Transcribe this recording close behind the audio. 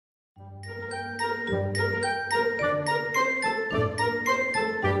Howdy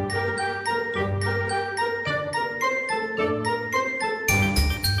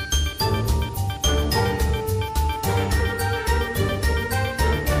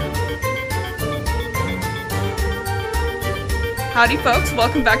folks,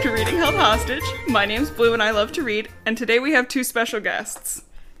 welcome back to Reading Held Hostage. My name's Blue and I love to read, and today we have two special guests.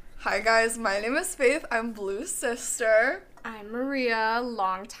 Hi guys, my name is Faith. I'm Blue's sister. I'm Maria,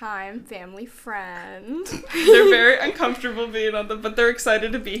 longtime family friend. They're very uncomfortable being on but they're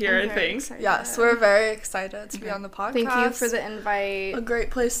excited to be here, I think. Excited. Yes, we're very excited to be on the podcast. Thank you for the invite. A great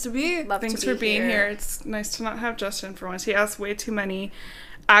place to be. Thanks for being here. It's nice to not have Justin for once. He asks way too many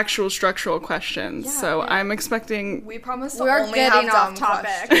actual structural questions, so I'm expecting... We promise to we are only getting have off dumb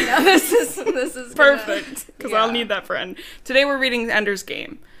topic. questions. No, this is perfect, because I'll need that friend. Today we're reading Ender's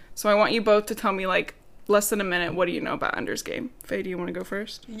Game, so I want you both to tell me, like, less than a minute, what do you know about Ender's Game? Faye, do you want to go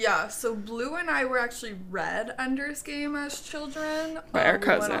first? Yeah, so Blue and I were actually read Ender's Game as children. By our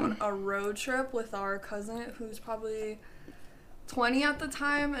cousin. We went on a road trip with our cousin, who's probably 20 at the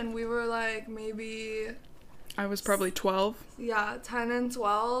time, and we were like maybe... I was probably 12. Yeah, 10 and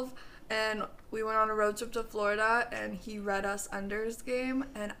 12, and we went on a road trip to Florida, and he read us Ender's Game,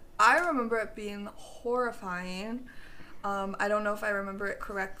 and I remember it being horrifying. I don't know if I remember it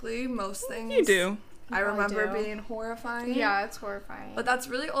correctly. Most things... You do. I remember being horrifying. Yeah, it's horrifying. But that's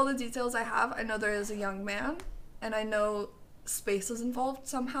really all the details I have. I know there is a young man, and I know space is involved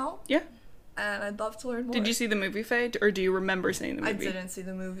somehow. Yeah. And I'd love to learn more. Did you see the movie, Faye? Or do you remember seeing the movie? I didn't see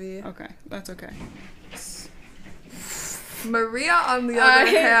the movie. Okay, that's okay. Maria, on the other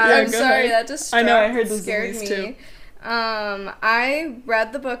hand... I'm sorry, that just I know, I heard this scared news me. too. I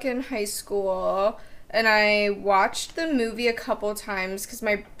read the book in high school, and I watched the movie a couple times because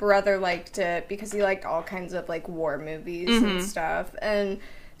my brother liked it, because he liked all kinds of, like, war movies and stuff. And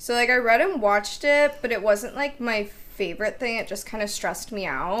so, like, I read and watched it, but it wasn't, like, my favorite thing. It just kind of stressed me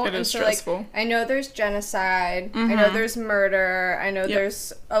out. It is so, stressful. Like, I know there's genocide. I know there's murder. I know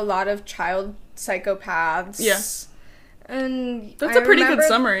there's a lot of child psychopaths. Yeah. And that's a pretty good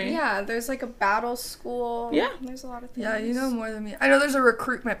summary. Yeah, there's like a battle school. Yeah. There's a lot of things. Yeah, you know more than me. I know there's a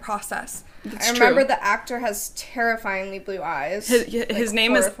recruitment process. That's I remember true. the actor has terrifyingly blue eyes. His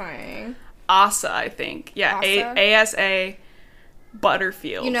name horrifying. is Asa, I think. Yeah, Asa? A-S-A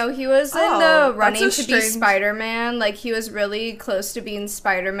Butterfield. You know, he was in the that's running a to be strange- Spider-Man. Like, he was really close to being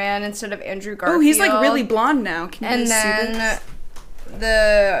Spider-Man instead of Andrew Garfield. Oh, he's like really blonde now. Can you And guys see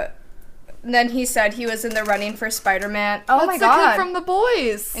this? then he said he was in the running for Spider-Man. Oh my That's the god. kid from The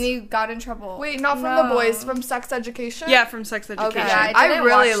Boys. And he got in trouble. Wait, not from The Boys, from Sex Education? Yeah, from Sex Education. Okay, yeah, I didn't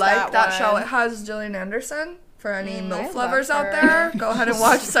really watch like that show. one. It has Gillian Anderson. For any I MILF love lovers out her. there, go ahead and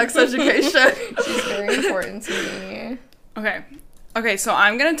watch Sex Education. She's very important to me. Okay, so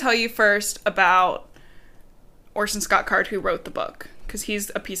I'm going to tell you first about Orson Scott Card, who wrote the book, because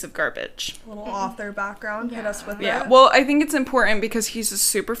he's a piece of garbage. Little author background, hit us with Yeah, it. well, I think it's important because he's a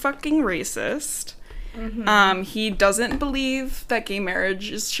super fucking racist. He doesn't believe that gay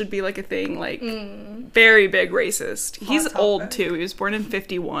marriage should be, like, a thing, like, very big racist. He's topic. old, too. He was born in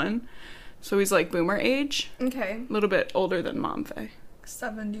 51, so he's, like, boomer age. Okay. A little bit older than Mom Faye.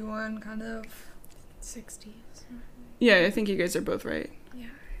 71, kind of. 60s. Yeah, I think you guys are both right. Yeah.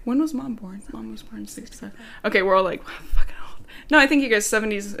 When was Mom born? Mom was born in 65. Okay, we're all like, wow, fucking old. No, I think you guys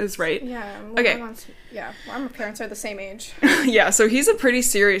 70s is right. Yeah. Okay. Our parents are the same age. Yeah, so he's a pretty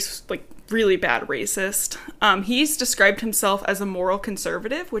serious, like, really bad racist. He's described himself as a moral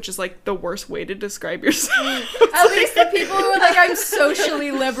conservative, which is, like, the worst way to describe yourself. At least the people who are like, I'm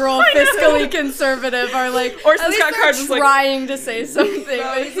socially liberal, fiscally conservative, are like, Orson at least Scott they're Card was like- trying to say something.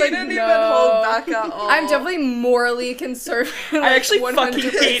 No, It's he like, didn't no. even hold back at all. I'm definitely morally conservative. I actually 100%. fucking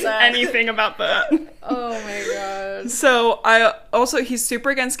hate anything about that. Oh my god. So, he's super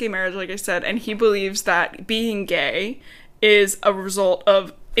against gay marriage, like I said, and he believes that being gay is a result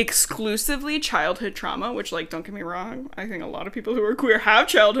of exclusively childhood trauma, which, like, don't get me wrong, I think a lot of people who are queer have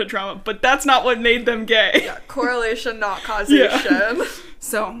childhood trauma, but that's not what made them gay. Yeah, correlation, not causation.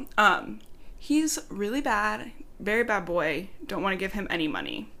 So, he's really bad, very bad boy, don't want to give him any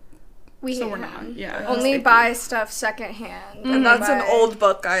money. We So hate we're him. not, yeah. Only buy stuff secondhand. And that's an Buy old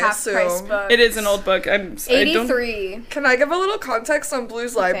book, I half-price assume. books. It is an old book. I don't... 83. Can I give a little context on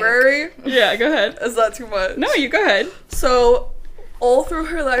Blue's library? Yeah, go ahead. Is that too much? No, you go ahead. So, all through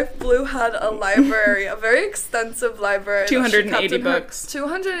her life, Blue had a library, a very extensive library. that she 280 kept in her- books.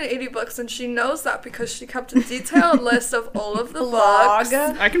 280 books, and she knows that because she kept a detailed list of all of the Blog. books.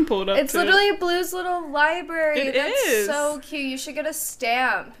 I can pull it up, It's too. literally Blue's little library. It That's is. so cute. You should get a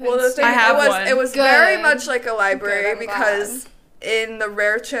stamp. Well, the thing, I have it was one. it was very Good. much like a library Good, I'm because in the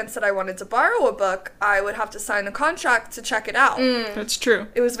rare chance that I wanted to borrow a book, I would have to sign a contract to check it out. That's true.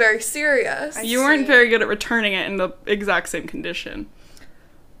 It was very serious. You weren't very good at returning it in the exact same condition.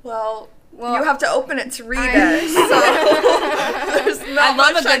 Well, you have to open it to read it, so there's not I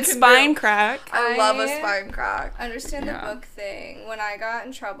love much a good can spine do. crack. I love a spine crack. Understand the book thing. When I got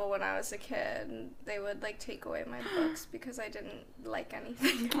in trouble when I was a kid, they would like take away my books because I didn't like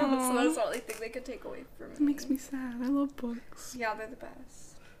anything else. So that was the only thing they could take away from me. It makes me sad. I love books. Yeah, they're the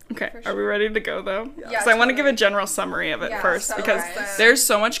best. Okay, are we ready to go though? Yeah. Because I want to give a general summary of it first, so because right. there's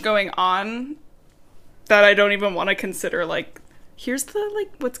so much going on that I don't even want to consider, like, here's the,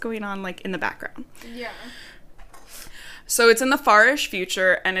 like, what's going on, like, in the background. Yeah. So it's in the far-ish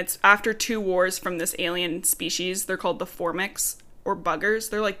future, and it's after 2 wars from this alien species. They're called the Formics, or buggers.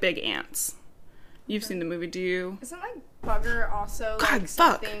 They're like big ants. You've seen the movie, do you? Isn't like bugger also God, like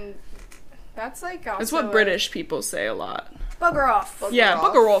fuck. something? That's like also. That's what British people say a lot. Bugger off. Yeah,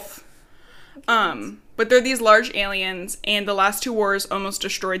 bugger off. But they're these large aliens, and the last 2 wars almost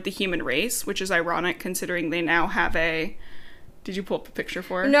destroyed the human race, which is ironic considering they now have a... Did you pull up a picture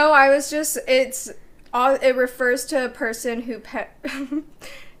for it? No, I was just. It refers to a person who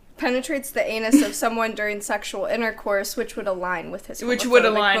penetrates the anus of someone during sexual intercourse, which would align with his Which would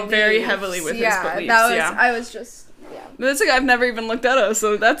homophobic align very beliefs. heavily with his beliefs. That was. Yeah. I was just. Yeah. But that's like I've never even looked at us,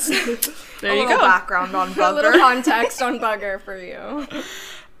 so that's... there you go. Background on A little bugger. context on bugger for you.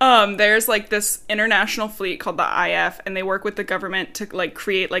 There's like this international fleet called the IF, and they work with the government to like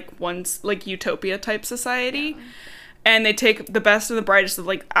create like one like utopia type society. Yeah. And they take the best and the brightest of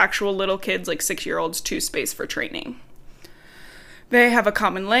like actual little kids, like 6-year-olds, to space for training. They have a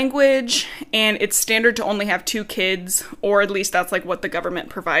common language, and it's standard to only have 2 kids, or at least that's like what the government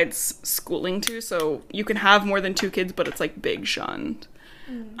provides schooling to. So you can have more than 2 kids, but it's like big shunned.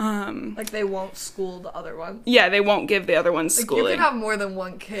 Like they won't school the other one. Yeah, they won't give the other ones Like schooling. you can have more than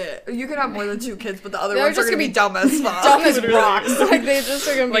 1 kid. You can have more than 2 kids, but the other They're ones are just gonna be gonna dumb as fuck. Dumb as rocks. Like they just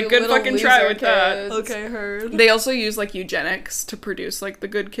are gonna be Like, good little fucking try loser with that. kids. Okay, heard. They also use like eugenics to produce like the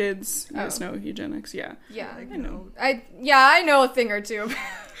good kids. You guys know eugenics, yeah. Yeah, I know. I know a thing or two.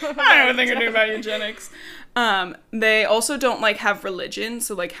 I know a thing or two about eugenics. They also don't like have religion,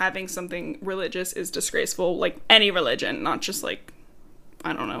 so like having something religious is disgraceful. Like any religion, not just like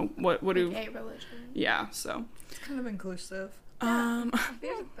I don't know what do A religion. yeah. So It's kind of inclusive.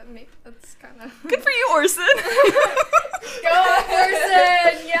 That's kind of good for you, Orson. go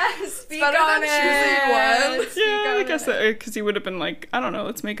person. Yes, speak better on than it. choosing one. Speak Yeah, I on guess it. because he would have been like I don't know.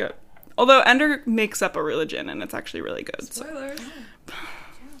 Let's make a. Although Ender makes up a religion and it's actually really good. So. Spoilers.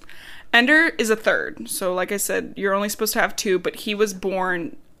 Ender is a third, so like I said, you're only supposed to have 2, but he was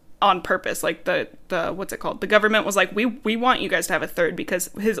born on purpose. Like the what's it called? The government was like, we want you guys to have a third because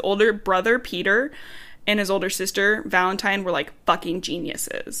his older brother Peter and his older sister Valentine were like fucking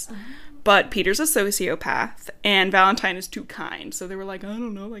geniuses. But Peter's a sociopath and Valentine is too kind, so they were like, I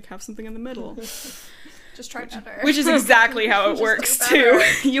don't know, like have something in the middle. Just try better. Which is exactly how it works too.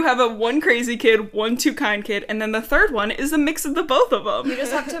 You have a 1 crazy kid, 1 too kind kid, and then the third one is a mix of the both of them. You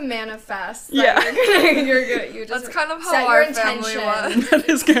just have to manifest. That Yeah. you're good. You just That's kind of how set our your family intention. was. That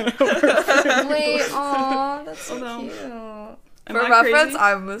is kind of Wait, aw, that's so Although- cute. Am For I reference, crazy?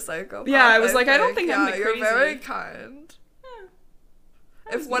 I'm a psychopath. Yeah, I was like, I don't think I'm yeah, the you're crazy. very kind.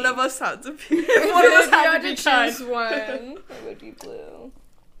 If one of us had to be. If one of us If you had had to be to kind. choose one, it would be blue.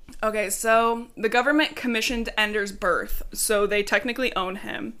 Okay, so the government commissioned Ender's birth, so they technically own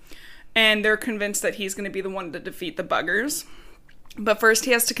him, and they're convinced that he's going to be the one to defeat the buggers. But first,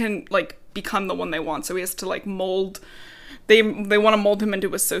 he has to become the one they want. So he has to like mold. They want to mold him into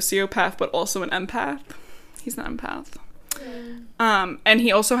a sociopath, but also an empath. He's an empath. And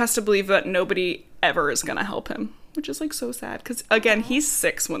he also has to believe that nobody ever is going to help him, which is like so sad because again, he's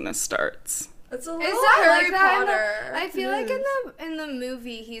 6 when this starts. It's a Is little that Harry like that? Potter. I feel like in the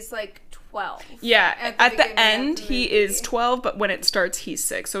movie he's like 12. Yeah, at the beginning of end the he movie. is 12, but when it starts he's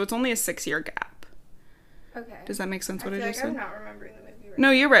 6, so it's only a 6-year gap. Okay. Does that make sense? I What I feel just like I'm said? not remembering the movie right.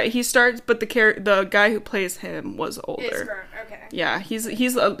 No, you're right. He starts, but the guy who plays him was Is older. grown. Okay. Yeah, he's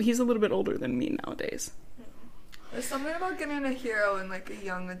a little bit older than me nowadays. There's something about getting a hero in like a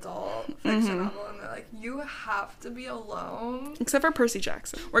young adult fiction novel, and they're like, you have to be alone. Except for Percy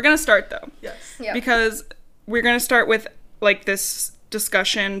Jackson. We're gonna start though, Yes. Yeah. because we're gonna start with like this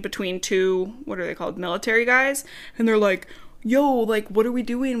discussion between 2 what are they called military guys, and they're like, yo, like what are we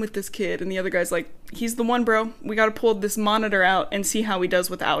doing with this kid? And the other guy's like, he's the one, bro. We gotta pull this monitor out and see how he does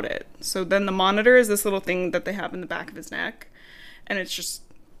without it. So then the monitor is this little thing that they have in the back of his neck, and it's just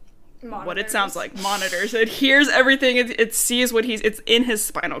what it sounds like. Monitors. It hears everything. It sees what it's in his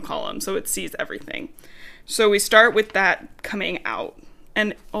spinal column, so it sees everything. So we start with that coming out.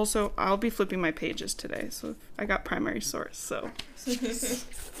 And also, I'll be flipping my pages today, so I got primary source, so.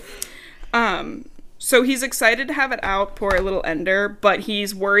 So he's excited to have it out, poor little Ender, but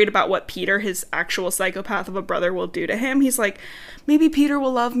he's worried about what Peter, his actual psychopath of a brother, will do to him. He's like, maybe Peter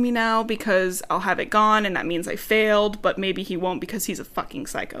will love me now because I'll have it gone, and that means I failed, but maybe he won't because he's a fucking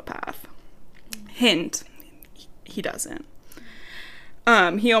psychopath. Hint, he doesn't.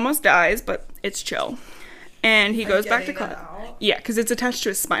 He almost dies, but it's chill. And he goes back to class. Yeah, because it's attached to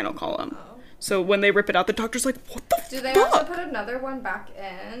his spinal column. Oh. So when they rip it out, the doctor's like, what the fuck? Do they also put another one back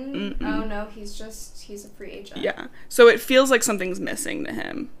in? Mm-mm. Oh, no, he's a free agent. Yeah. So it feels like something's missing to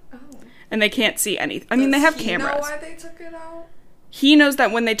him. Oh. And they can't see anything. I mean, they have cameras. Does he know why they took it out? He knows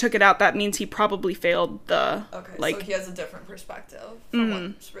that when they took it out, that means he probably failed the, so he has a different perspective from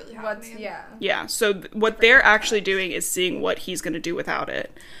what's really happening. Yeah, so what they're actually doing is seeing what he's going to do without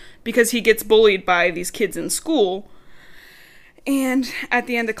it. Because he gets bullied by these kids in school. And at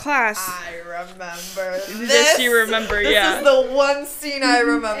the end of class... I remember this. This you remember, yeah. This is the one scene I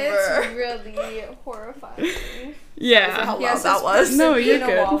remember. It's really horrifying. Yeah. How loud that was. No, you're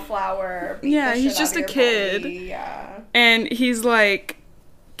good. A wallflower. Yeah, he's just a kid. Yeah. And he's like,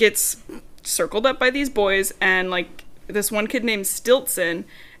 gets circled up by these boys, and like, this one kid named Stiltson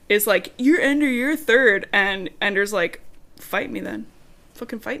is like, you're Ender, you're third. And Ender's like, fight me then.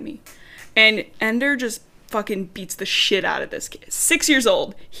 Fucking fight me. And Ender just fucking beats the shit out of this kid. 6 years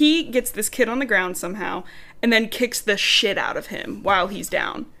old. He gets this kid on the ground somehow and then kicks the shit out of him while he's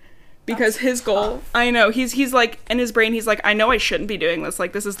down. Because his goal, I know, he's like, in his brain, he's like, I know I shouldn't be doing this.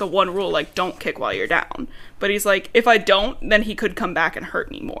 Like, this is the one rule, like, don't kick while you're down. But he's like, if I don't, then he could come back and hurt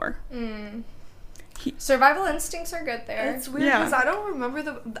me more. Survival instincts are good there. It's weird because I don't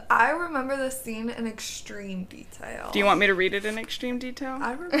remember I remember the scene in extreme detail. Do you want me to read it in extreme detail?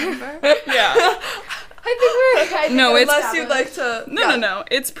 I remember. Yeah. Unless you'd like to. No.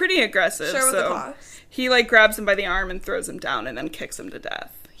 It's pretty aggressive. Share with the class. He like grabs him by the arm and throws him down and then kicks him to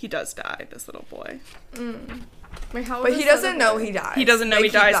death. He does die, this little boy. Wait, but he doesn't know he dies. He doesn't know he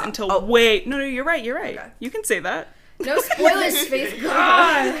dies until No, you're right. Okay. You can say that. No spoilers, Space.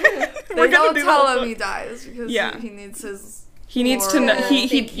 God. They don't tell him he dies because he needs his. He needs to know.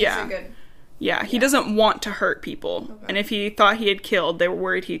 He doesn't want to hurt people, and if he thought he had killed, they were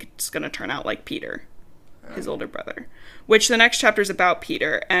worried he's going to turn out like Peter, his older brother. Which the next chapter is about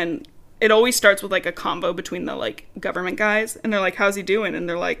Peter, and it always starts with like a combo between the like government guys, and they're like, "How's he doing?" And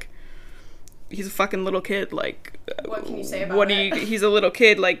they're like, he's a fucking little kid, like, what can you say about it? He's a little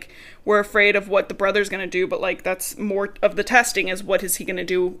kid, like, we're afraid of what the brother's gonna do, but, like, that's more of the testing is what is he gonna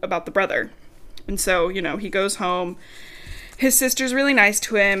do about the brother. And so, you know, he goes home, his sister's really nice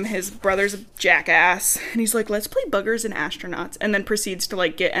to him, his brother's a jackass, and he's like, let's play buggers and astronauts, and then proceeds to,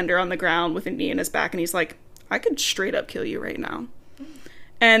 like, get Ender on the ground with a knee in his back, and he's like, I could straight up kill you right now.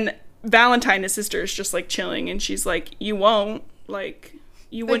 And Valentine, his sister, is just, like, chilling, and she's like, you won't, like...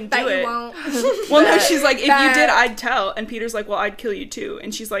 You wouldn't do it. Well, no, she's like, if you did, I'd tell. And Peter's like, well, I'd kill you too.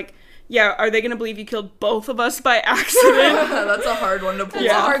 And she's like, yeah, are they going to believe you killed both of us by accident? That's a hard one to pull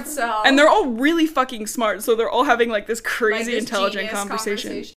off. Hard sell. And they're all really fucking smart, so they're all having like this crazy intelligent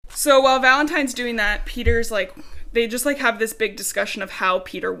conversation. So while Valentine's doing that, Peter's like, they just like have this big discussion of how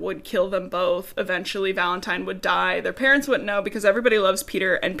Peter would kill them both. Eventually, Valentine would die. Their parents wouldn't know because everybody loves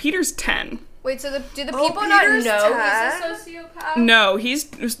Peter, and Peter's 10. Wait, so do the people not know he's a sociopath? No,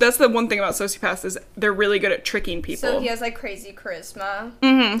 that's the one thing about sociopaths is they're really good at tricking people. So he has like crazy charisma.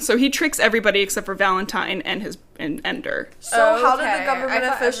 Mm-hmm. So he tricks everybody except for Valentine and Ender. So how did the government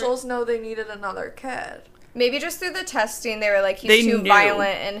officials know they needed another kid? Maybe just through the testing, they were like, he's too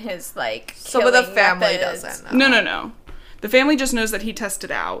violent in his like. So, but the family doesn't know. No. The family just knows that he tested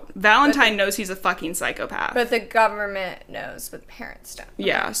out. Valentine knows he's a fucking psychopath. But the government knows, but the parents don't.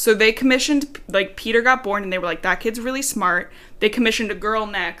 Yeah, so they commissioned, like, Peter got born, and they were like, that kid's really smart. They commissioned a girl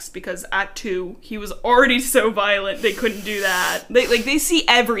next, because at 2, he was already so violent, they couldn't do that. They see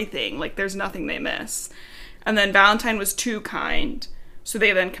everything. Like, there's nothing they miss. And then Valentine was too kind, so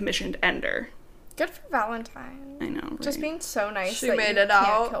they then commissioned Ender. Good for Valentine. I know, right? Just being so nice. She made it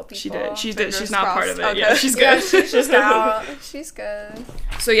out. She did. She's not part of it. Okay. Yeah, she's good. Yeah, she's out. She's good.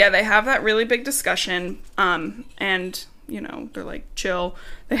 So yeah, they have that really big discussion. And you know, they're like chill.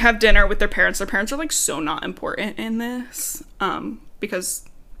 They have dinner with their parents. Their parents are like so not important in this. Because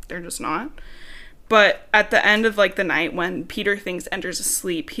they're just not. But at the end of like the night when Peter thinks Ender's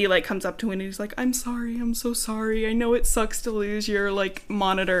asleep, he like comes up to him and he's like, I'm sorry, I'm so sorry. I know it sucks to lose your like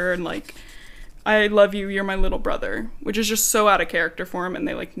monitor and like I love you, you're my little brother, which is just so out of character for him, and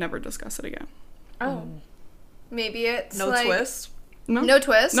they, like, never discuss it again. Oh. Maybe it's, no twist? No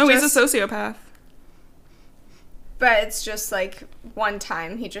twist? No, he's a sociopath. but it's just like one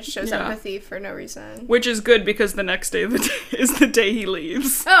time he just shows Yeah. empathy for no reason. Which is good because the next day is the day he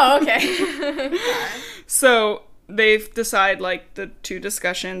leaves. Oh, okay. So they've decided, like, the two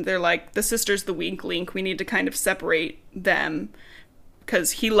discussion, they're like, the sister's the weak link. We need to kind of separate them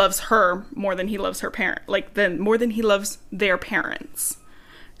because he loves her more than he loves her parent. Like, more than he loves their parents.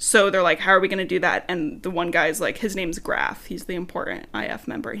 So they're like, how are we going to do that? And the one guy's like, his name's Graf. He's the important IF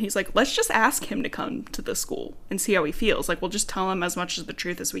member. And he's like, let's just ask him to come to the school and see how he feels. Like, we'll just tell him as much of the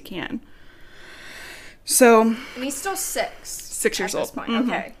truth as we can. So. And he's still 6. 6 years at this old. point. Mm-hmm.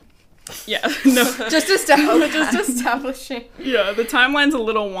 Okay. Yeah. No. just establishing. Yeah, the timeline's a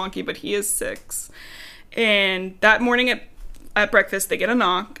little wonky, but he is 6. And that morning at breakfast, they get a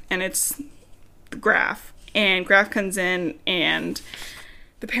knock, and it's Graf. And Graf comes in, and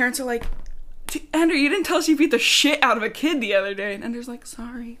the parents are like, Ender, you didn't tell us you beat the shit out of a kid the other day. And Ender's like,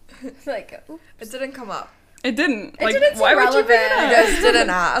 sorry. Like, oops. It didn't come up. It didn't. It Like, didn't seem why would you bring it relevant. You up? guys didn't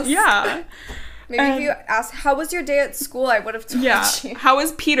ask. Yeah. Maybe if you asked, how was your day at school, I would have told Yeah. you. How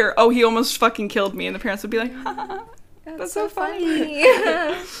is Peter? Oh, he almost fucking killed me. And the parents would be like, ha, ha, ha. That's so funny.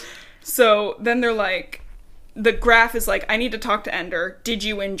 So then they're like, the Graf is like, I need to talk to Ender. Did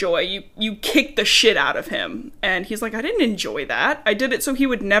you enjoy? You kicked the shit out of him. And he's like, I didn't enjoy that. I did it so he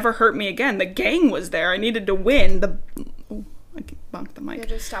would never hurt me again. The gang was there. I needed to win. Oh, I bumped the mic. You had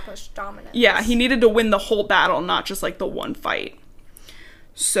to establish dominance. Yeah, he needed to win the whole battle, not just like the one fight.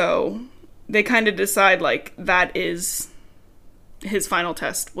 So they kind of decide like that is his final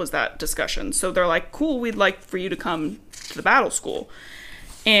test was that discussion. So they're like, cool, we'd like for you to come to the battle school.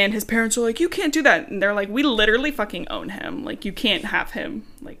 And his parents are like, you can't do that. And they're like, we literally fucking own him. Like, you can't have him.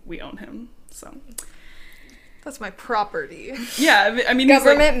 Like, we own him. So. That's my property. Yeah, I mean,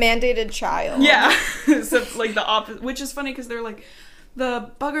 Government mandated child. yeah. So, like, the opposite. Which is funny because they're like, the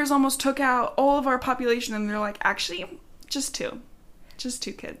buggers almost took out all of our population. And they're like, actually, just 2. Just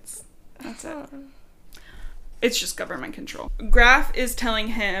 2 kids. That's it. It's just government control. Graf is telling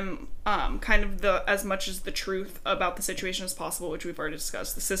him kind of as much as the truth about the situation as possible, which we've already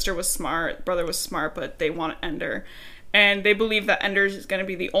discussed. The sister was smart, brother was smart, but they want Ender. And they believe that Ender is going to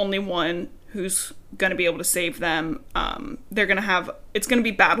be the only one who's going to be able to save them. They're going to have, it's going to be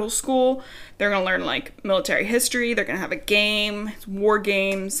battle school. They're going to learn, like, military history. They're going to have a game, war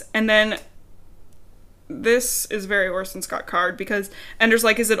games. And then this is very Orson Scott Card because Ender's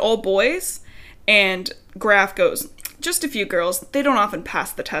like, is it all boys? And Graf goes, just a few girls. They don't often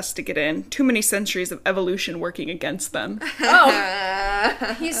pass the test to get in. Too many centuries of evolution working against them.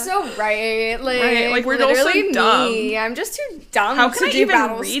 Oh, he's so right. Like we're also literally dumb. me. I'm just too dumb How to can I do even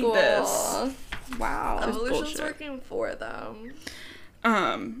battle read school. this? Wow. Evolution's bullshit. working for them.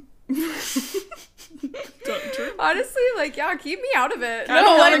 Honestly, like, yeah, keep me out of it. I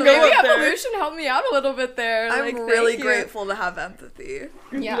don't wanna like, go maybe up there. evolution helped me out a little bit there. I'm like, really thank you. grateful to have empathy.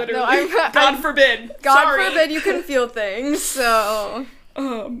 Yeah, Literally. no, I'm God forbid. God Sorry. forbid you can feel things. So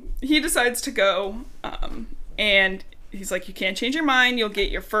He decides to go, and he's like, you can't change your mind. You'll get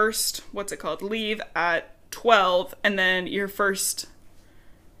your first, leave at 12, and then your first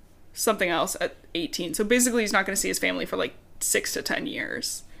something else at 18. So basically he's not going to see his family for like 6 to 10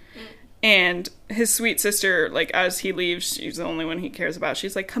 years. And his sweet sister, like, as he leaves, she's the only one he cares about.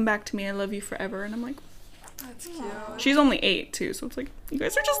 She's like, come back to me, I love you forever. And I'm like, That's cute. she's only 8 too, so it's like, you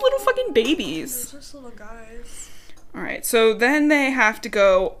guys are just little fucking babies. They're just little guys. All right, so then they have to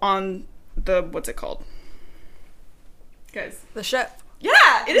go on the, what's it called? Guys. The ship. Yeah,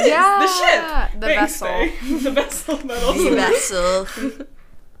 it is. Yeah, the ship. the Thanks, vessel. Faye. The vessel. That also The vessel.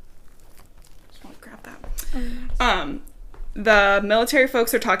 Just want to grab that. The military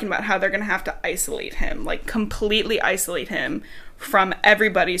folks are talking about how they're going to have to isolate him, like completely isolate him from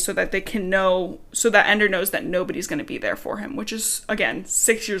everybody so that they can know, so that Ender knows that nobody's going to be there for him, which is, again,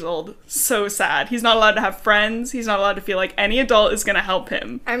 6 years old. So sad. He's not allowed to have friends. He's not allowed to feel like any adult is going to help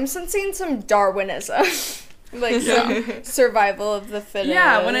him. I'm sensing some Darwinism. Like some survival of the fittest.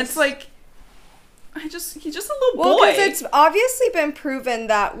 Yeah, when it's like, he's just a little well, boy. because it's obviously been proven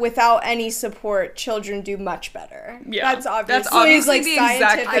that without any support, children do much better. Yeah, that's obviously, that's obviously like the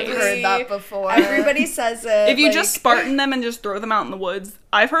exact case. scientifically. I've heard that before. Everybody says it. If you like, just Spartan them and just throw them out in the woods,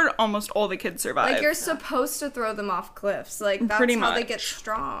 I've heard almost all the kids survive. like you're supposed to throw them off cliffs. Like that's Pretty how they much. get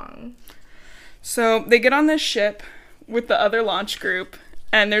strong. So they get on this ship with the other launch group,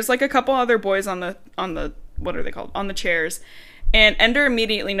 and there's like a couple other boys on the what are they called? On the chairs. And Ender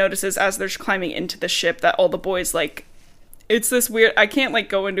immediately notices as they're climbing into the ship that all the boys, like, it's this weird, I can't like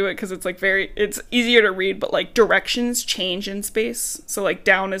go into it because it's like it's easier to read, but like directions change in space. So like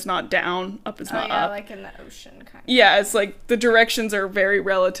down is not down, up is not up. like in the ocean kind of. Yeah, it's like the directions are very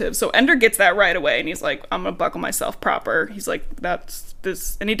relative. So Ender gets that right away and he's like, I'm gonna buckle myself proper. He's like, that's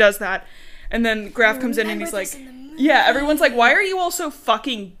this, and he does that. And then Graf comes in and he's like, yeah, everyone's like, why are you all so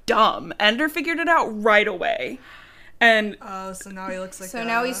fucking dumb? Ender figured it out right away. And so now he looks like so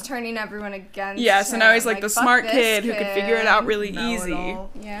now he's turning everyone against yeah, so now he's like the fuck smart this kid who can figure it out really easy.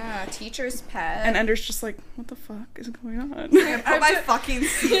 Yeah, teacher's pet. And Ender's just like, what the fuck is going on? I put my fucking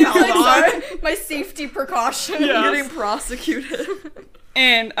seatbelt on. My safety precaution. Yeah. I'm getting prosecuted.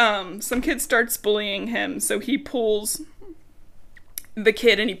 And some kid starts bullying him, so he pulls the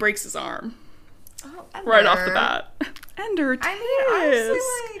kid and he breaks his arm. Oh, right off the bat. Ender, I mean,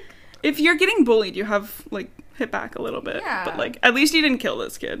 honestly, like, if you're getting bullied, you have like hit back a little bit. Yeah. But like, at least you didn't kill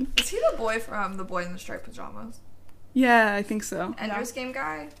this kid. Is he the boy from The Boy in the Striped Pajamas? Yeah, I think so. Ender's Game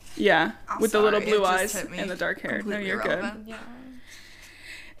guy. Yeah, I'm with sorry, the little blue it eyes just hit me. and the dark hair. No, Completely you're irrelevant. Yeah.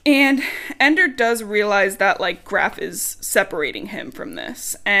 good. And Ender does realize that like Graf is separating him from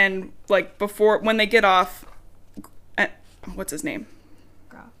this, and like when they get off, what's his name?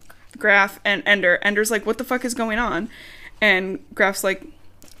 Graf and Ender's like, what the fuck is going on? And Graf's like,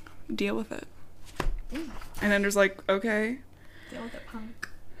 deal with it. And Ender's like, okay. Deal with it, punk.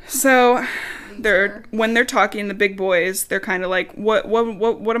 So when they're talking, the big boys, they're kind of like, what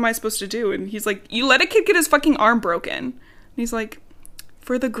am I supposed to do? And he's like, you let a kid get his fucking arm broken. And he's like,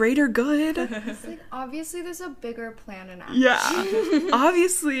 for the greater good. It's like, obviously there's a bigger plan in action. Yeah.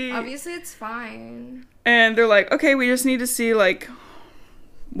 Obviously it's fine. And they're like, okay, we just need to see like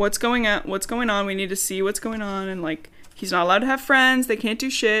what's going on. We need to see what's going on. And like, he's not allowed to have friends. They can't do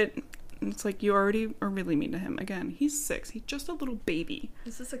shit. And it's like, you already are really mean to him. Again, he's 6. He's just a little baby.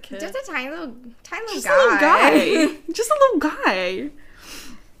 Is this a kid? Just a tiny little Just guy. a little guy. Just a little guy.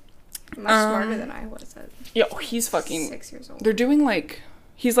 Much smarter than I was at Yo, he's fucking 6 years old. They're doing like,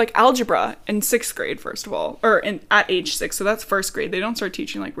 he's like algebra in 6th grade, first of all. Or at age 6. So that's 1st grade. They don't start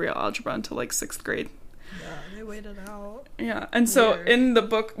teaching like real algebra until like 6th grade. Yeah, they waited out. Yeah, and so Weird. in the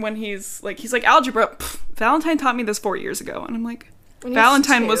book, when he's like algebra, Valentine taught me this 4 years ago. And I'm like, When he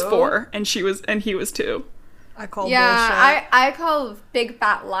Valentine was 2? 4 and he was 2. I call bullshit. I call big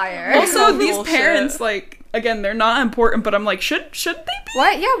fat liar. Also, these Bullshit. parents, like, again, they're not important, but I'm like, should they be?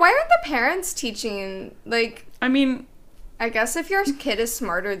 What? Yeah, why aren't the parents teaching? Like, I mean, I guess if your kid is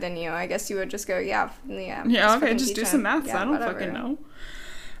smarter than you, I guess you would just go, yeah, yeah, fucking okay, just teach do him. some maths. Yeah, I don't whatever. fucking know.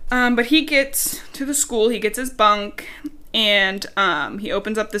 But he gets to the school, he gets his bunk, and he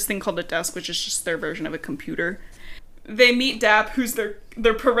opens up this thing called a desk, which is just their version of a computer. They meet Dap, who's their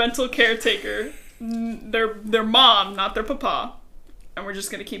parental caretaker, their mom, not their papa. And we're just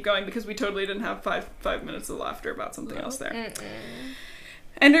gonna keep going because we totally didn't have five minutes of laughter about something else there. Mm-mm.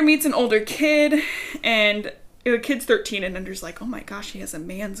 Ender meets an older kid, and the kid's 13, and Ender's like, oh my gosh, he has a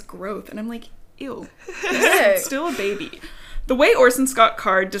man's growth. And I'm like, ew, he's still a baby. The way Orson Scott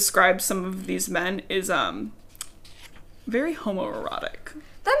Card describes some of these men is very homoerotic.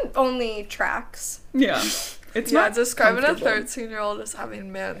 That only tracks. Yeah. It's Yeah, not describing a comfortable. 13-year-old as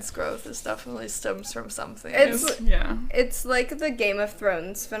having man's growth is definitely stems from something. It's like the Game of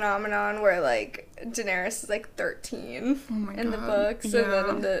Thrones phenomenon where like Daenerys is like 13 Oh my in the God. books,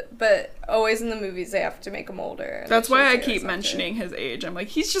 and then but always in the movies they have to make him older. That's why I keep mentioning his age. I'm like,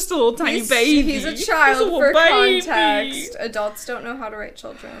 he's just a little tiny baby. He's a child little for baby. context. Adults don't know how to write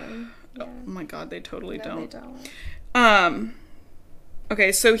children. Oh my God, they totally No, don't. they don't.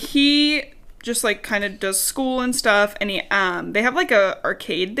 Okay, so he just like kind of does school and stuff, and he they have like a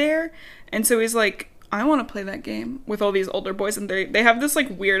arcade there, and so he's like, I want to play that game with all these older boys, and they have this like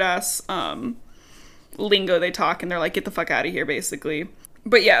weird ass lingo they talk, and they're like, get the fuck out of here, basically.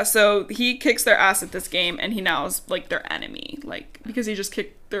 But yeah, so he kicks their ass at this game, and he now is like their enemy, like because he just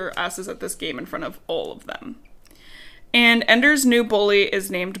kicked their asses at this game in front of all of them. And Ender's new bully is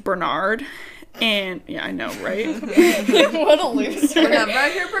named Bernard. And yeah, I know, right? What a loser. Whenever I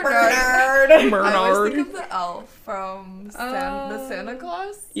hear Bernard, I always think of the elf from the Santa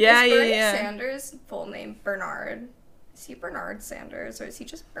Claus. Yeah, Is yeah, Bernie yeah. Sanders' full name Bernard? Is he Bernard Sanders or is he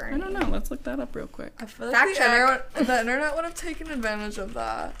just Bernie? I don't know. Let's look that up real quick. I feel like Fact check. the internet would have taken advantage of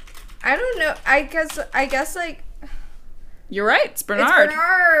that. I don't know. I guess like You're right. It's Bernard. It's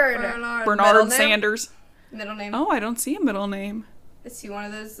Bernard. Bernard Middle name? Sanders. Middle name. Oh, I don't see a middle name. Is he one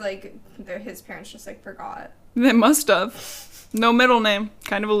of those like his parents just like forgot? They must have. No middle name.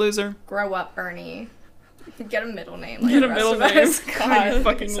 Kind of a loser. Grow up, Bernie. Get a middle name. Like Get the a rest middle of name. us. Kind of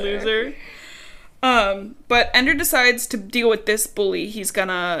fucking loser. But Ender decides to deal with this bully. He's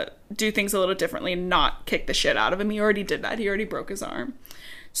gonna do things a little differently and not kick the shit out of him. He already did that. He already broke his arm.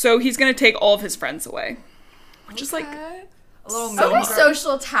 So he's going to take all of his friends away. Which is like... A little Okay,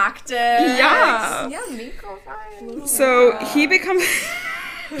 social tactics. Yeah. Yeah, me girlfriend. So he becomes...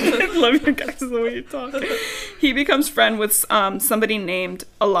 I love you guys, the way you talk. He becomes friend with somebody named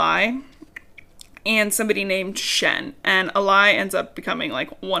Alai and somebody named Shen. And Alai ends up becoming like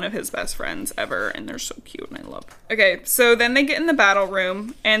one of his best friends ever. And they're so cute and I love them. Okay, so then they get in the battle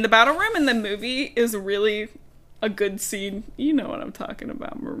room. And the battle room in the movie is really a good scene. You know what I'm talking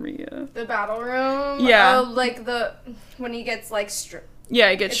about, Maria. The battle room? Yeah. Oh, like when he gets like stripped.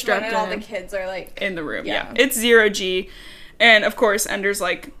 Yeah, he gets strapped in. All the kids are like... In the room, yeah. It's 0G. And of course, Ender's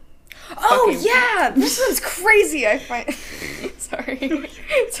like... Oh, yeah! This one's crazy, I find... Sorry.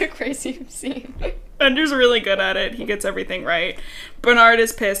 It's a crazy scene. Ender's really good at it. He gets everything right. Bernard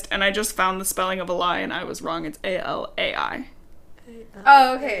is pissed, and I just found the spelling of Alai, and I was wrong. It's A-L-A-I.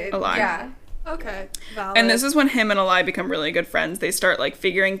 Oh, okay. Alai. Yeah. Okay. Valid. And this is when him and Alai become really good friends. They start, like,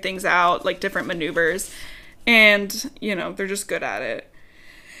 figuring things out, like, different maneuvers. And, you know, they're just good at it.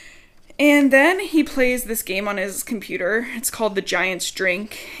 And then he plays this game on his computer. It's called The Giant's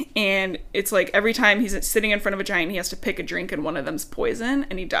Drink. And it's like every time he's sitting in front of a giant, he has to pick a drink and one of them's poison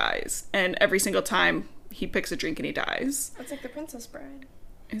and he dies. And every single time he picks a drink and he dies. That's like The Princess Bride.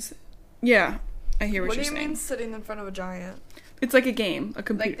 Is it? Yeah, I hear what you're saying. What do you mean sitting in front of a giant? It's like a game, Like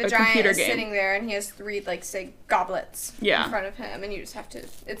the a giant computer is game. sitting there and he has 3, like, say, goblets Yeah. in front of him and you just have to...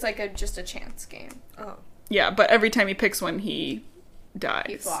 It's like just a chance game. Oh. Yeah, but every time he picks one, he dies.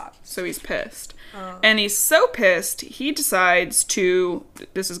 He flops. So he's pissed. Oh. And he's so pissed, he decides to...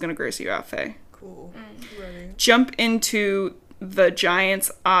 This is going to gross you out, Faye. Cool. Ready. Jump into the giant's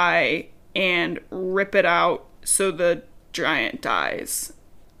eye and rip it out so the giant dies.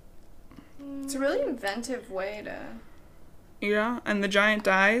 It's a really inventive way to... Yeah, and the giant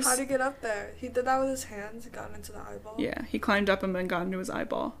dies. How'd he get up there? He did that with his hands and got into the eyeball? Yeah, he climbed up and then got into his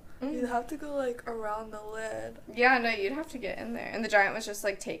eyeball. You'd have to go, like, around the lid. Yeah, no, you'd have to get in there. And the giant was just,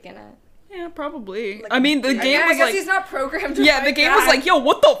 like, taking it. Yeah, probably. Like I mean, the yeah, game I was guess like... he's not programmed to Yeah, fight the game back. was like, yo,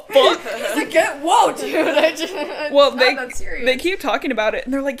 what the fuck? He's like, whoa, dude. Well, It's not that serious. they keep talking about it,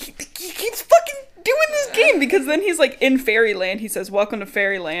 and they're like, he keeps fucking doing this game, because then he's like in Fairyland. He says, "Welcome to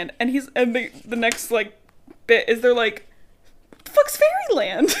Fairyland," and the next like bit is they're like, "What the fuck's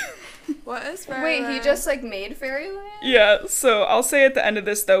Fairyland?" What is Wait, Fairyland? he just, like, made Fairyland? Yeah. So I'll say at the end of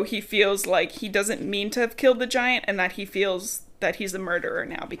this though, he feels like he doesn't mean to have killed the giant, and that he feels that he's a murderer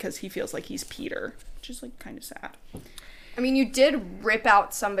now because he feels like he's Peter, which is like kind of sad. I mean, you did rip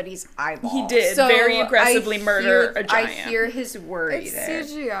out somebody's eyeball. He did So very aggressively I murder hear- a giant. I hear his worry It's there.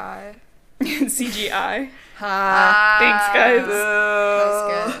 CGI. CGI. Ah, Thanks, guys.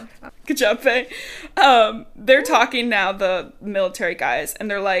 That was good. Good job, Faye. They're talking now, the military guys, and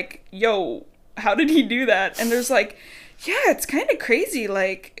they're like, yo, how did he do that? And there's like, yeah, it's kind of crazy.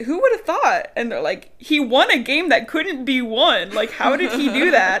 Like, who would have thought? And they're like, he won a game that couldn't be won. Like, how did he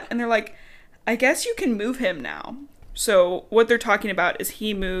do that? And they're like, I guess you can move him now. So what they're talking about is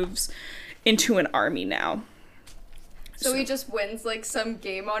he moves into an army now. So he just wins, like, some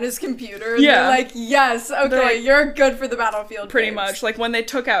game on his computer, and Yeah. they're like, yes, okay, They're like- you're good for the battlefield. Pretty games." much. Like, when they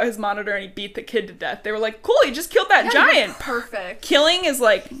took out his monitor and he beat the kid to death, they were like, cool, he just killed that Yeah, giant. you're perfect. Killing is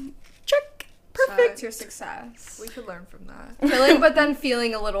like, check. Perfect. That's your success. We could learn from that. Killing, but then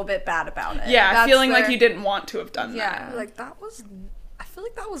feeling a little bit bad about it. Yeah, That's feeling like where- you didn't want to have done Yeah. Like, that was... I feel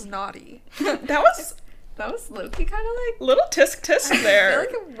like that was naughty. that. That was That was low-key kind of like... a little tisk-tisk I feel there. like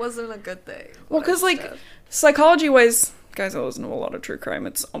it wasn't a good thing. Well, what because, I like, did. psychology-wise, guys, I listen to a lot of true crime.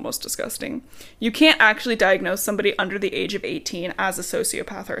 It's almost disgusting. You can't actually diagnose somebody under the age of 18 as a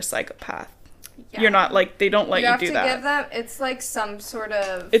sociopath or a psychopath. Yeah. You're not, like, they don't let you, have do to that. give them... It's like some sort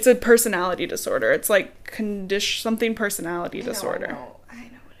of... It's a personality disorder. It's like something personality I disorder. know what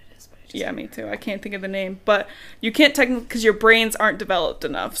it is, but I just... Yeah, me too. I can't think of the name. But you can't technically, because your brains aren't developed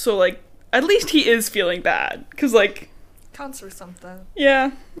enough. So, like, at least he is feeling bad. Because, like, Counts for something.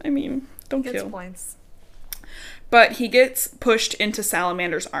 yeah, I mean, don't Gets kill. points. But he gets pushed into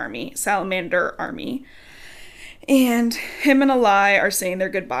Salamander Army. And him and Alai are saying their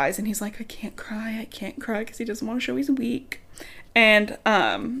goodbyes, and he's like, I can't cry, because he doesn't want to show he's weak. And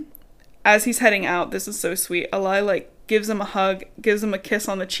as he's heading out, this is so sweet, Alai, like, gives him a hug, gives him a kiss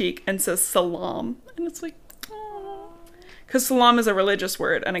on the cheek, and says salam. And it's like, aww. Because salam is a religious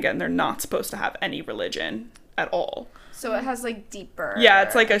word, and again, they're not supposed to have any religion at all. So it has, like, deeper... Yeah,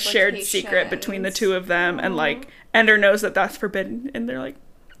 it's like a shared secret between the two of them, and, like, Ender knows that that's forbidden, and they're like,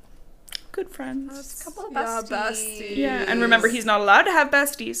 good friends. That's couple of yeah, besties. besties. Yeah, and remember, he's not allowed to have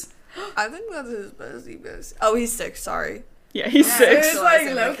besties. I think that's his bestie. Oh, he's 6, sorry. Yeah, he's It 6. was like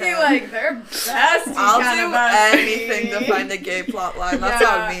Sure, Loki, okay. like they're besties. I'll kind do of besties. anything to find a gay plot line. That's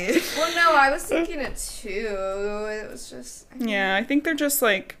Yeah. on me. Well, no, I was thinking it too. It was just. Yeah, I think they're just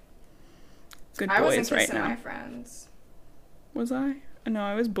like good I wasn't boys right kissing now. my friends. Was I? No,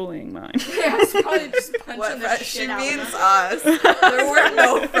 I was bullying mine. Yeah, I was probably just punching What the friend? shit She out of means them. us. There were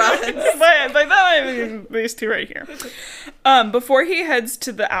no friends. But that I mean, these two right here. Before he heads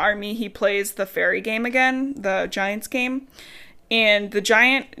to the army, he plays the fairy game again, the Giants game. And the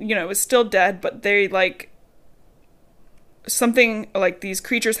giant, is still dead, but they, like, something, like, these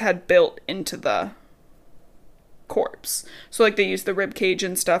creatures had built into the corpse. So, like, they used the rib cage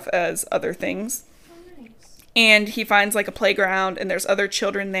and stuff as other things. And he finds, like, a playground, and there's other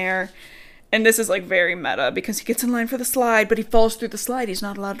children there. And this is, like, very meta, because he gets in line for the slide, but he falls through the slide. He's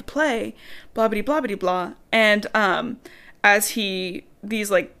not allowed to play. Blah-bitty-blah-bitty-blah. And,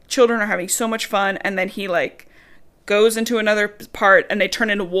 these, like, children are having so much fun, and then he, like, goes into another part, and they turn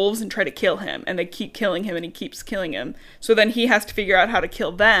into wolves and try to kill him. And they keep killing him, and he keeps killing him. So then he has to figure out how to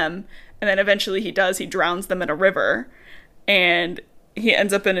kill them, and then eventually he does. He drowns them in a river. And he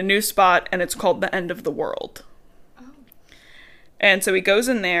ends up in a new spot, and it's called the End of the World. Oh. And so he goes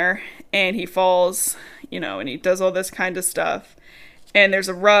in there, and he falls, and he does all this kind of stuff. And there's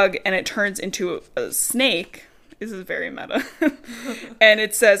a rug, and it turns into a snake. This is very meta. And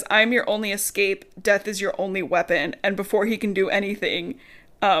it says, "I'm your only escape. Death is your only weapon." And before he can do anything,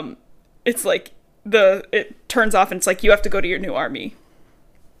 it's like, it turns off, and it's like, you have to go to your new army.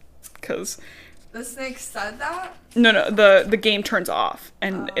 Because... The snake said that? No, the game turns off,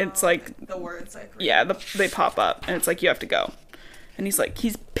 and it's like... The words, like... Yeah, they pop up, and it's like, you have to go. And he's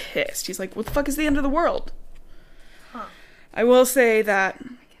pissed. He's like, what the fuck is the end of the world? Huh. I will say that...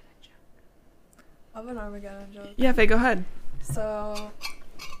 I have an Armageddon joke. Yeah, Faye, go ahead. So...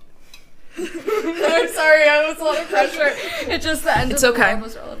 I'm sorry, I was a lot of pressure. It's just the end It's of the okay. world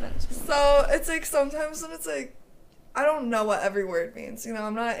was relevant to me. So, it's like, sometimes when it's like... I don't know what every word means,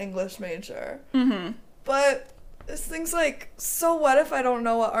 I'm not an English major. Mm-hmm. But this thing's like, so what if I don't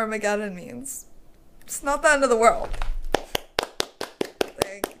know what Armageddon means? It's not the end of the world.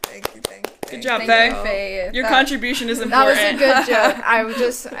 Thank you. Good job, Thank Faye. you, Faye. Your That- contribution is That was important. a good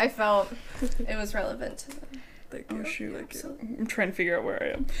joke. I felt it was relevant to them. Thank you. Oh, shoot. Absolutely. I'm trying to figure out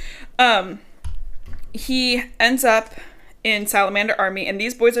where I am. He ends up in Salamander Army, and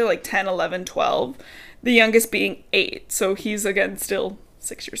these boys are like 10, 11, 12. The youngest being 8, so he's, again, still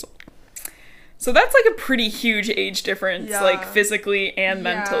 6 years old. So that's, like, a pretty huge age difference, Yeah. like, physically and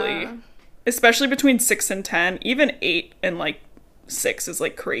mentally. Yeah. Especially between 6 and 10. Even 8 and, like, 6 is,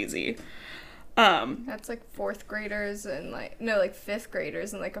 like, crazy. That's like fourth graders and like fifth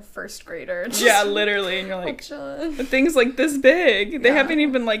graders and like a first grader. Just Yeah, literally. And you're all like, chilling. the thing's, like, this big. They Yeah. haven't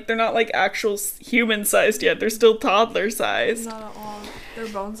even, like, they're not, like, actual human-sized yet. They're still toddler-sized. Not at all. Their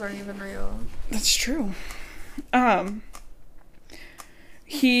bones aren't even real. That's true.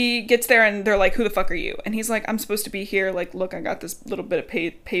 He gets there and they're like, who the fuck are you? And he's like, I'm supposed to be here. Like, look, I got this little bit of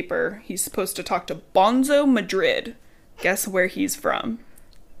paper. He's supposed to talk to Bonzo Madrid. Guess where he's from?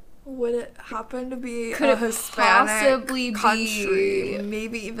 Would it happen to be Could a it Hispanic possibly country? be-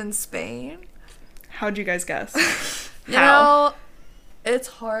 Maybe even Spain? How'd you guys guess? You know, it's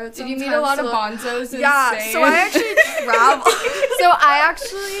hard. Did you meet a lot of bonzos in Yeah, Spain? so I actually travel. So I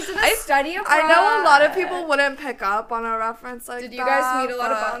actually did a study abroad. I know a lot of people wouldn't pick up on a reference like that. Did you guys meet a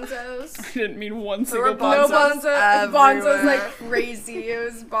lot of but- bonzos? I didn't mean one There were single No Bonzo. bonzos like everywhere. crazy. It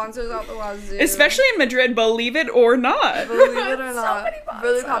was bonzos out the wazoo. Especially in Madrid, believe it or not. Believe it or So not, many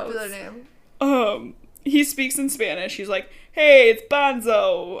really bonzos. popular name. He speaks in Spanish. He's like, hey, it's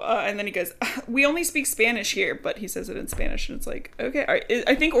Bonzo. And then he goes, we only speak Spanish here. But he says it in Spanish. And it's like, okay. All right.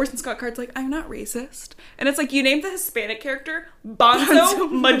 I think Orson Scott Card's like, I'm not racist. And it's like, you named the Hispanic character Bonzo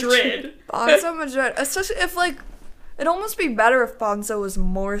Madrid. Bonzo Madrid, especially if like, it'd almost be better if Bonzo was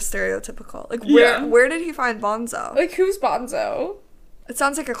more stereotypical. Like, Yeah. where did he find Bonzo? Like who's bonzo? It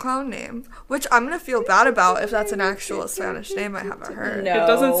sounds like a clown name, which I'm gonna feel bad about if that's an actual Spanish name I haven't heard. No,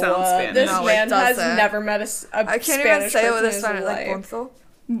 doesn't sound Spanish. This No, it man has doesn't. never met a I can't Spanish even say it with a person in Spanish, his like life.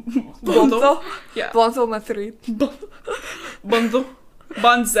 Bonzo. Bonzo? Yeah. Bonzo Madrid. Bonzo.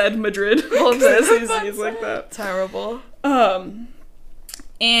 Bonzed Madrid. Bonzed. He's like that. Terrible.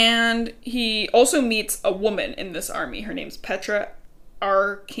 And he also meets a woman in this army. Her name's Petra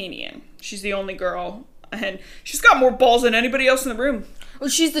Arcanian. She's the only girl, and she's got more balls than anybody else in the room. well,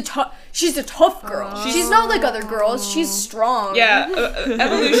 she's the tough girl. She's not like other girls. She's strong. Yeah,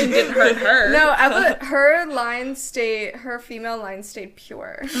 evolution didn't hurt her. No, her female line stayed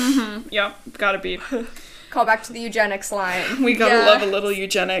pure. Yeah, gotta be. Call back to the eugenics line. We gotta love a little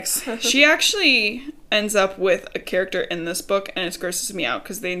eugenics. She actually ends up with a character in this book, and it grosses me out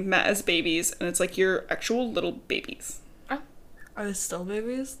because they met as babies, and it's like you're actual little babies. Are they still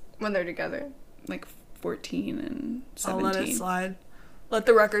babies? When they're together. Like 14 and 17. I'll let it slide. Let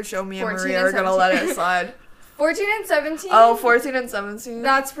the record show me and 14 Maria and are gonna let it slide. 14 and 17? Oh, 14 and 17?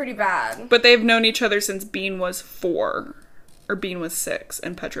 That's pretty bad. But they've known each other since Bean was 4. Or Bean was 6,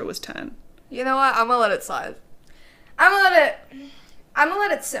 and Petra was 10. You know what? I'm gonna let it slide. I'm gonna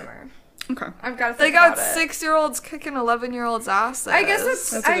let it simmer. Okay. I've got to They think got about it. 6-year-olds kicking 11-year-olds' asses. I guess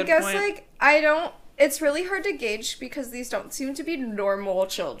it's a good point. like, it's really hard to gauge because these don't seem to be normal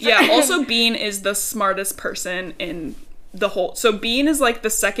children. Yeah, also Bean is the smartest person in the whole... So Bean is like the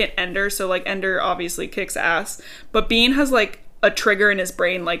second Ender, so like Ender obviously kicks ass, but Bean has like a trigger in his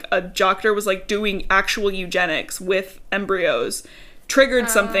brain, like a doctor was like doing actual eugenics with embryos, triggered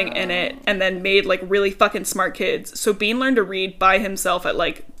something in it, and then made like really fucking smart kids. So Bean learned to read by himself at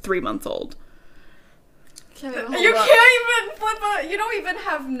like 3 months old. You can't even flip you don't even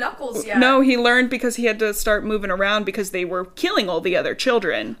have knuckles yet. No, he learned because he had to start moving around because they were killing all the other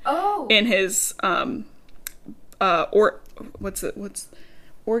children. Oh. In his what's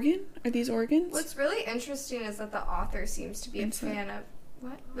organ? Are these organs? What's really interesting is that the author seems to be a fan of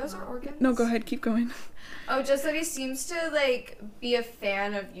what? Those are organs? No, go ahead, keep going. Oh, just that he seems to like be a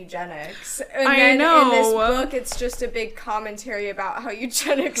fan of eugenics. And I then know. in this book it's just a big commentary about how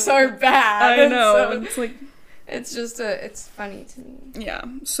eugenics are bad. I know. So it's like it's funny to me. yeah.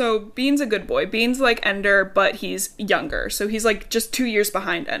 So Bean's a good boy. Bean's like Ender, but he's younger. So he's like just 2 years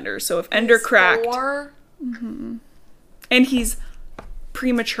behind Ender. So if Ender cracked 4? and he's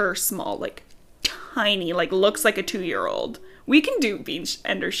premature small, like tiny, like looks like a 2-year-old. We can do Bean's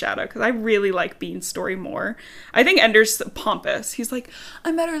Ender's Shadow because I really like Bean's story more. I think Ender's pompous. He's like,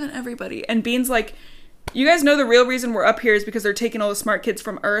 I'm better than everybody. And Bean's like, you guys know the real reason we're up here is because they're taking all the smart kids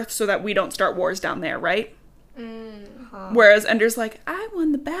from Earth so that we don't start wars down there, right? Whereas Ender's like, I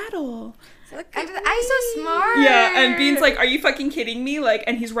won the battle. I'm so smart. Yeah, and Bean's like, are you fucking kidding me? Like,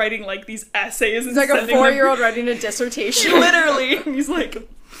 and he's writing like these essays and He's like a sending them- 4-year-old writing a dissertation. Literally. And he's like,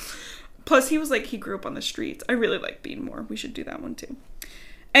 plus he was like, he grew up on the streets. I really like Bean more. We should do that one too.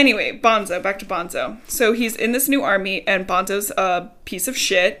 Anyway, Bonzo, back to Bonzo. So he's in this new army and Bonzo's a piece of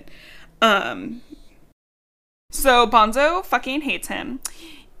shit. So Bonzo fucking hates him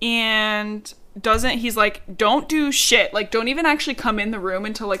and he's like, don't do shit. Like, don't even actually come in the room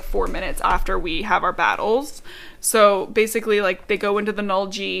until like 4 minutes after we have our battles. So basically, like, they go into the Null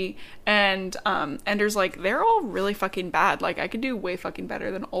G and Ender's like, they're all really fucking bad. Like, I could do way fucking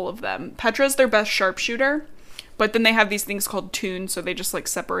better than all of them. Petra's their best sharpshooter, but then they have these things called tunes, so they just like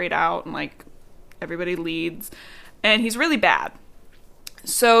separate out and like everybody leads. And he's really bad.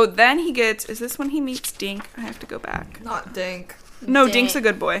 So then he gets, is this when he meets Dink? I have to go back. Not Dink. No, Dink. Dink's a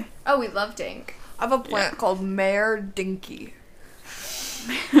good boy. Oh, we love Dink. I have a plant called Mayor Dinky.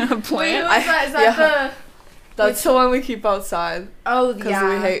 A plant? Wait, who is that? Is that That's the one we keep outside. Oh, Because yeah.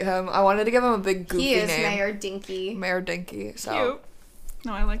 we hate him. I wanted to give him a big goofy He is name. Mayor Dinky. Mayor Dinky. So. Cute.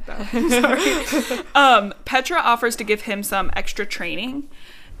 No, I like that. Sorry. Petra offers to give him some extra training,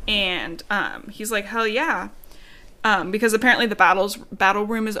 and he's like, hell yeah. Because apparently the battle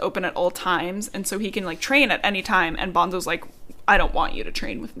room is open at all times, and so he can like train at any time. And Bonzo's like, I don't want you to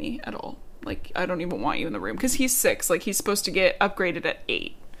train with me at all. Like, I don't even want you in the room because he's 6. Like, he's supposed to get upgraded at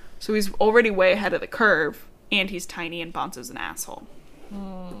 8, so he's already way ahead of the curve, and he's tiny, and Bonzo's an asshole.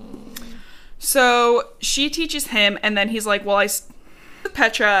 So she teaches him, and then he's like, well,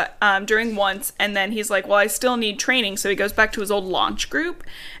 Petra during once, and then he's like, well, I still need training. So he goes back to his old launch group,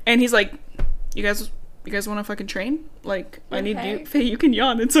 and he's like, you guys want to fucking train? Like, I need you. Faye, you can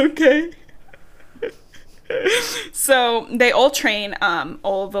yawn, it's okay. So they all train,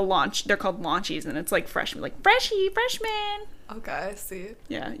 all the launch, they're called launchies, and it's like freshman, like freshman. Okay, I see.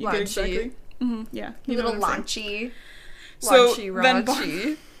 Yeah, you Launchy. get exactly. Mm-hmm, yeah, you know Little what I'm launchy. saying. So Launchy, then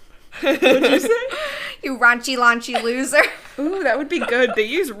raunchy. What'd you say? You launchy loser. Ooh, that would be good. They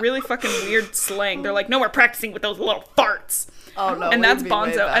use really fucking weird slang. They're like, no, we're practicing with those little farts. Oh, no. And that's we'd be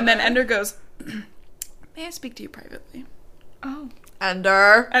way Bonzo. And then better. Ender goes, may I speak to you privately? Oh.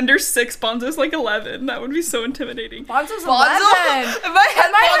 Ender. Ender's 6, Bonzo's like 11. That would be so intimidating. Bonzo's 11. In my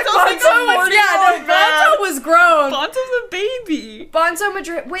head, Bonzo's like a 40-year-old Bonzo was grown. Bonzo's a baby. Bonzo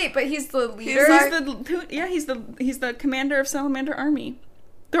Madrid. Wait, but he's the leader. He's the commander of Salamander Army.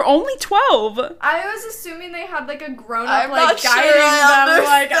 They're only 12. I was assuming they had like a grown up I'm like not sure guiding I them.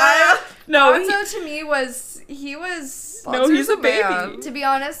 Like No, Bonzo to me was no, he's a baby. man. to be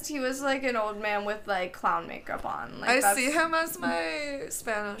honest, he was like an old man with like clown makeup on. Like, I that's- see him as my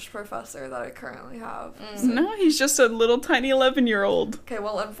Spanish professor that I currently have. No, he's just a little tiny 11-year-old. Okay,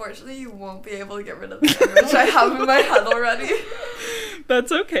 well, unfortunately, you won't be able to get rid of the image I have in my head already.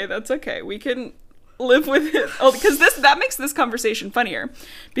 That's okay. That's okay. We can live with it. Oh, because that makes this conversation funnier.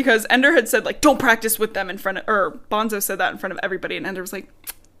 Because Ender had said, like, don't practice with them in front of, or Bonzo said that in front of everybody, and Ender was like,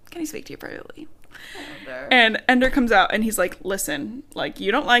 can I speak to you privately? And Ender comes out and he's like, listen, like,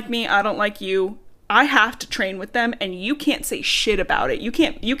 you don't like me, I don't like you. I have to train with them and you can't say shit about it. You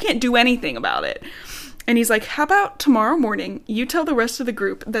can't do anything about it. And he's like, how about tomorrow morning you tell the rest of the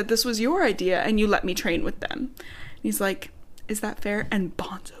group that this was your idea and you let me train with them. And he's like, is that fair? And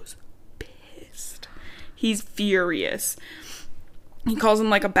Bonzo's pissed. He's furious. He calls him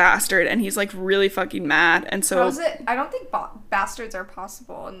like a bastard and he's like really fucking mad. And so How's it? I don't think bastards are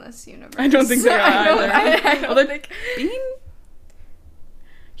possible in this universe. I don't think they are either. I don't think.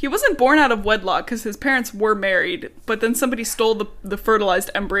 He wasn't born out of wedlock because his parents were married, but then somebody stole the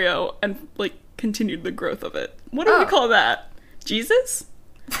fertilized embryo and like continued the growth of it. What do we call that? Jesus?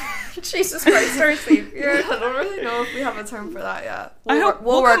 Jesus Christ, our Savior. I don't really know if we have a term for that yet. I hope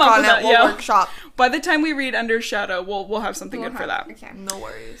We'll come work up on with it. that, We'll yeah. workshop. By the time we read Under Shadow, we'll have something good for that. Okay. No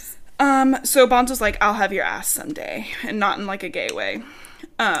worries. So Bonzo's like, I'll have your ass someday, and not in like a gay way.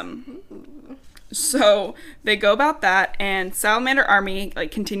 So they go about that, and Salamander Army like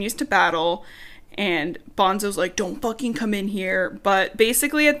continues to battle, and Bonzo's like, don't fucking come in here. But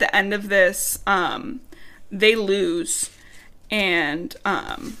basically at the end of this, they lose, and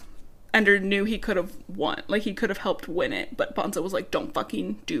Ender knew he could have won, like he could have helped win it, but Bonzo was like, don't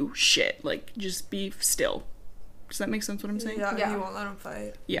fucking do shit, like just be still. Does that make sense what I'm saying? Yeah, he won't let him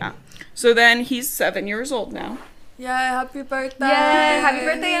fight. Yeah. So then he's 7 years old now. Yeah, happy birthday. Yay! Happy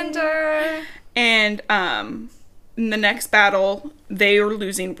birthday, Ender. And in the next battle, they are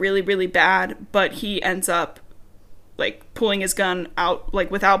losing really, really bad, but he ends up like pulling his gun out like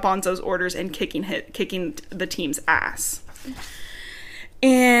without Bonzo's orders and kicking the team's ass.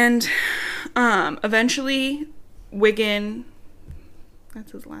 And eventually Wiggin,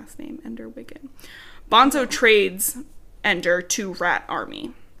 that's his last name, Ender Wiggin. Bonzo trades Ender to Rat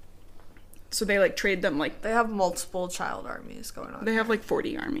Army. So they like trade them like They have multiple child armies going on. they have like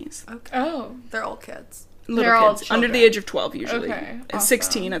 40 armies. Okay. Oh. They're all kids. Little They're all kids under the children. age of 12 usually. Okay, And awesome.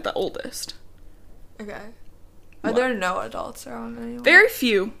 16 at the oldest. Okay. Are What? there no adults around anyone? Very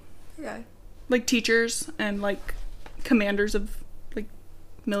few, Okay. like teachers and like commanders of like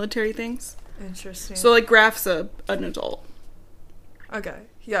military things. Interesting. So like Graf's an adult. Okay.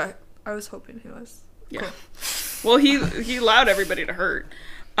 Yeah, I was hoping he was. Yeah. Well, he allowed everybody to hurt.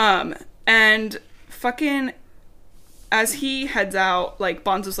 And fucking as he heads out, like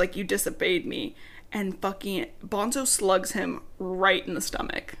Bonzo's like, you disobeyed me, and fucking Bonzo slugs him right in the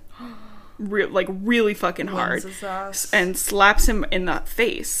stomach. Really fucking hard. Wins his ass. And slaps him in the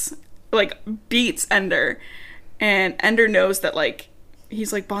face. Like beats Ender. And Ender knows that like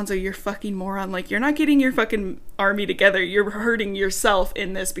he's like, Bonzo, you're fucking moron. Like, you're not getting your fucking army together. You're hurting yourself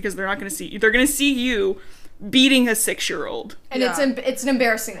in this because they're not going to see you. They're going to see you beating a 6-year-old. And Yeah. it's an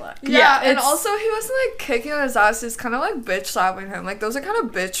embarrassing look. Yeah, and it's- also he wasn't like kicking his ass. He's kind of like bitch slapping him. Like those are kind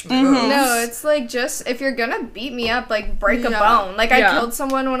of bitch Mm-hmm. moves. No, it's like just if you're gonna beat me up, like break a Yeah. bone. Like I Yeah. killed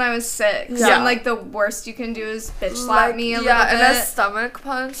someone when I was 6. Yeah. And like the worst you can do is bitch slap Like, me a yeah, little and a bit. stomach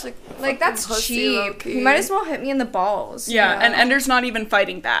punch. Like that's fucking pussy cheap. low-key. You might as well hit me in the balls. Yeah, you know? and Ender's not even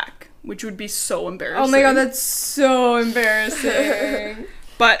fighting back, which would be so embarrassing. Oh my god, that's so embarrassing.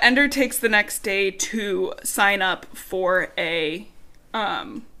 But Ender takes the next day to sign up for a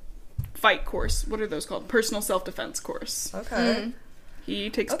fight course. What are those called? Personal self-defense course. Okay.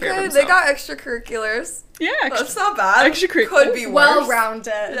 He takes care of Okay, himself. they got extracurriculars. Yeah, That's not bad. Extracurricular. Could be worse. Well-rounded.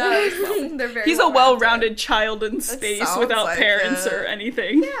 Yeah. They're very He's a well-rounded child in space sounds without like parents it. or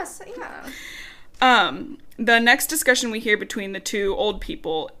anything. Yes, yeah. The next discussion we hear between the two old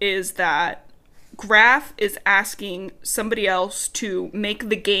people is that Graf is asking somebody else to make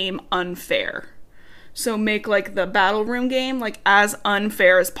the game unfair. So make like the battle room game like as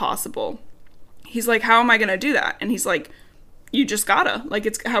unfair as possible. He's like, how am I gonna do that? And he's like, you just gotta. Like,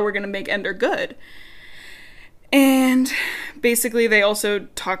 it's how we're gonna make Ender good. And basically they also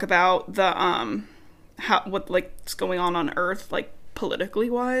talk about the what like is going on Earth, like politically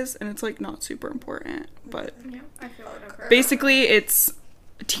wise, and it's like not super important, but Yeah, I feel it. basically it's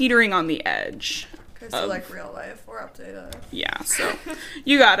teetering on the edge. Okay, so like real life or updated. Yeah, so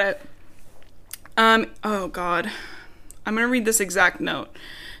you got it. Oh god. I'm going to read this exact note.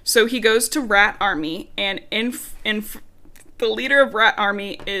 So he goes to Rat Army, and the leader of Rat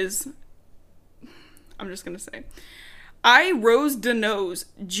Army is, I'm just going to say, I Rose de Nose,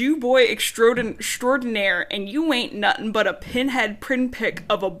 Jew boy extraordinaire, and you ain't nothing but a pinhead pinpick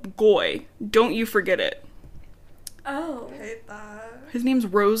of a goy. Don't you forget it. Oh. I hate that. His name's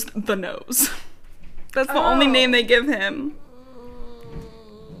Rose the Nose. That's the only name they give him.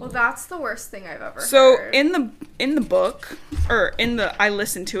 Well, that's the worst thing I've ever So heard. in the book, or I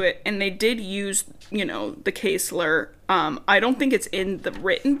listened to it, and they did use, you know, the K slur. I don't think it's in the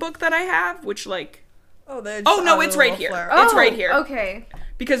written book that I have, which like. Oh, No, it's right here. Flare. It's right here. Okay.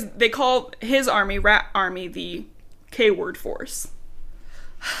 Because they call his army, Rat Army, the K-word force.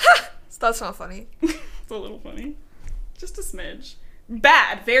 That's not funny. It's a little funny. Just a smidge.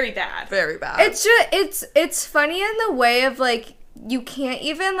 Bad. Very bad. Very bad. It's just it's funny in the way of like you can't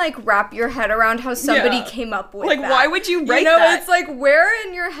even like wrap your head around how somebody Yeah. came up with Like, that. why would you write You know, that? it's like where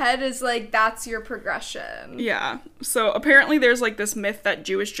in your head is like that's your progression. Yeah. So apparently there's like this myth that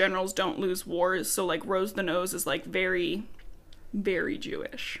Jewish generals don't lose wars. So like Rose the Nose is like very, very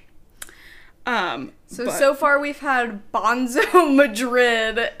Jewish. So far we've had Bonzo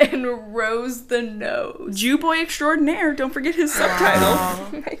Madrid and Rose the Nose. Jew boy extraordinaire. Don't forget his subtitle. Oh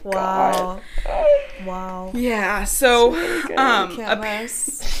my god. Wow. Yeah. So Can't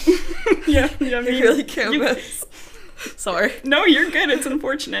miss. yeah, You really can't miss. Sorry. No, you're good. It's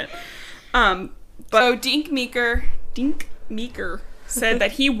unfortunate. But Dink Meeker said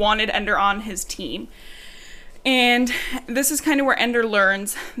that he wanted Ender on his team. And this is kind of where Ender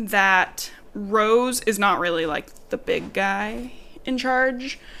learns that Rose is not really like the big guy in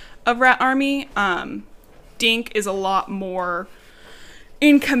charge of Rat Army. Dink is a lot more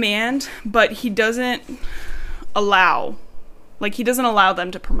in command, but he doesn't allow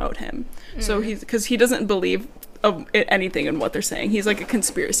them to promote him. So because he doesn't believe of anything in what they're saying. He's like a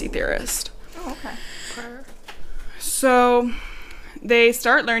conspiracy theorist. Oh, okay. So they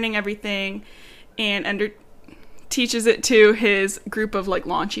start learning everything, and Ender teaches it to his group of like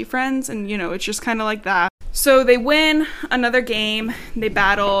launchy friends, and you know, it's just kind of like that. So they win another game, they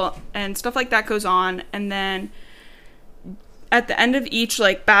battle, and stuff like that goes on, and then at the end of each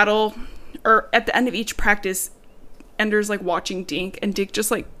like battle, or at the end of each practice, Ender's like watching Dink, and Dink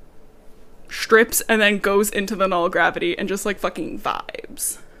just like strips and then goes into the null gravity and just like fucking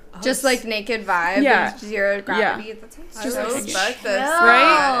vibes. Just like naked vibe. Yeah. And zero gravity. Yeah. That sounds I just respect this.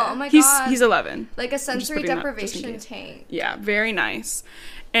 Right? Oh my god. He's 11. like a sensory putting that just in deprivation case. tank. Yeah, very nice.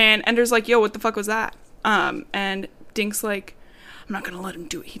 And Ender's like, yo, what the fuck was that? And Dink's like, I'm not gonna let him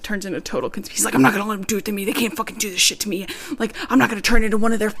do it. He turns into total he's like, I'm not gonna let him do it to me. They can't fucking do this shit to me. Like, I'm not gonna turn into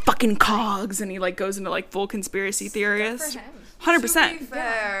one of their fucking cogs. And he like goes into like full conspiracy theorist. 100%.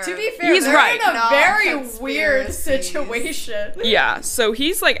 To be fair, He's they're right. in a Not very weird conspiracies. situation. Yeah, so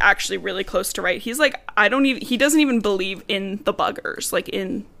he's like actually really close to right. He's like, he doesn't even believe in the buggers. Like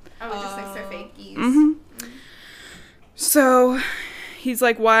in Oh, just like they're fakies. Mm-hmm. So he's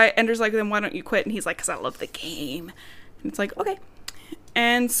like, why? Ender's like, then why don't you quit? And he's like, because I love the game. And it's like, okay.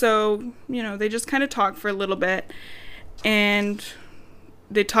 And so, you know, they just kind of talk for a little bit. And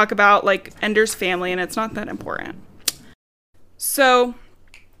they talk about, like, Ender's family, and it's not that important. So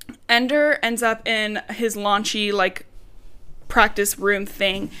Ender ends up in his launchy, like, practice room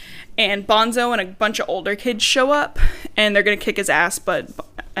thing. And Bonzo and a bunch of older kids show up. And they're going to kick his ass, but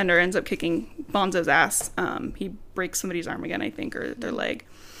Ender ends up kicking Bonzo's ass. He breaks somebody's arm again, I think, or their leg.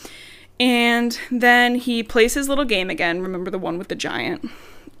 And then he plays his little game again. Remember the one with the giant?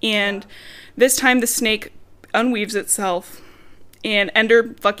 And this time the snake unweaves itself, and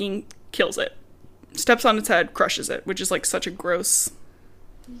Ender fucking kills it. Steps on its head, crushes it, which is like such a gross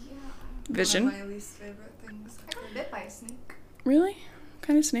vision. One of my least favorite things. I got bit by a snake. Really? What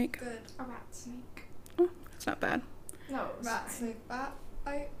kind of snake? Good. A rat snake. Oh, it's not bad. No, it was Rat fine. snake bat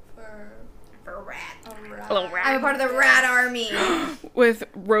bite for A rat. a rat. A little rat. I'm a part of the rat army. With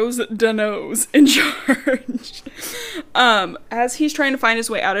Rose Denos in charge. As he's trying to find his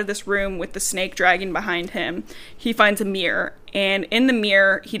way out of this room with the snake dragging behind him, he finds a mirror. And in the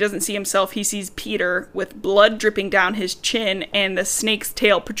mirror, he doesn't see himself. He sees Peter with blood dripping down his chin and the snake's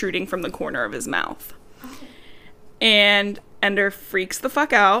tail protruding from the corner of his mouth. And Ender freaks the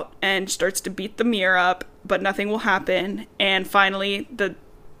fuck out and starts to beat the mirror up, but nothing will happen. And finally, the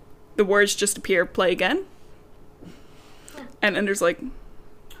words just appear, play again. And Ender's like,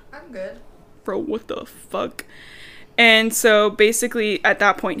 I'm good. bro, what the fuck? And so basically at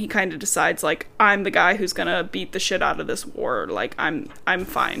that point he kind of decides like, I'm the guy who's gonna beat the shit out of this war. Like I'm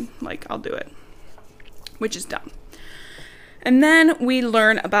fine. Like I'll do it. Which is dumb. And then we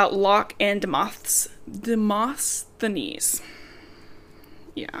learn about Locke and Demosthenes.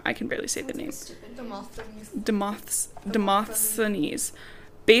 Yeah, I can barely say the name. Demosthenes.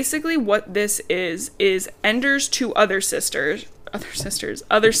 Basically what this is Ender's two other siblings,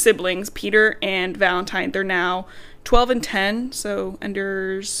 Peter and Valentine. They're now 12 and 10, so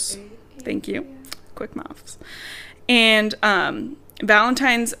Ender's, thank you, quick mouths. And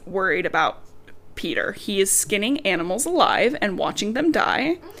Valentine's worried about Peter. He is skinning animals alive and watching them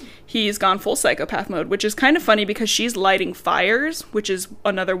die. He's gone full psychopath mode, which is kind of funny because she's lighting fires, which is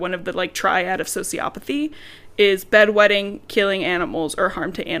another one of the like triad of sociopathy, is bedwetting, killing animals or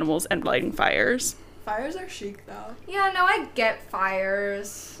harm to animals, and lighting fires. Fires are chic though. Yeah, no, I get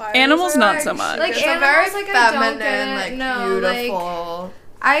fires. Animals not like so much. Like it's animals, a very like, I don't feminine, get it. like No, beautiful.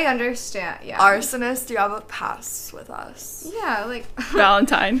 I understand, yeah. Arsonist, you have a pass with us. Yeah, like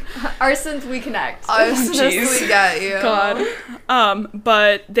Valentine. Arsons, we connect. Arsonist, we get you. God.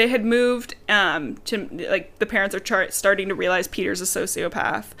 But they had moved to, like, the parents are starting to realize Peter's a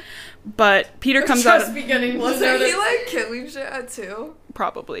sociopath. But Peter comes out. Beginning Wasn't he like killing shit at 2?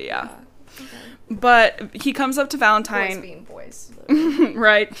 Probably, yeah. Okay. But he comes up to Valentine. Boys being boys.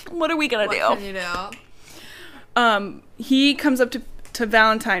 Right. What are we gonna What do? can you do? He comes up to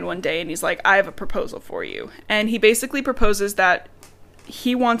Valentine one day and he's like, I have a proposal for you. And he basically proposes that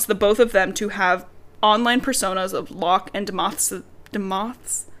he wants the both of them to have online personas of Locke and Demoth.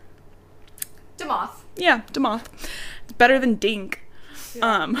 Yeah, Demoth. It's better than Dink.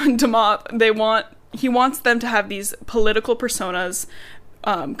 Yeah. Demoth. He wants them to have these political personas,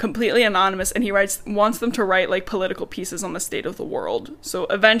 completely anonymous, and he wants them to write like political pieces on the state of the world. So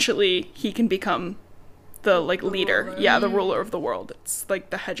eventually he can become the leader. Ruler. Yeah, the ruler of the world. It's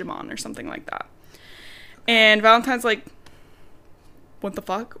like the hegemon or something like that. And Valentine's like, what the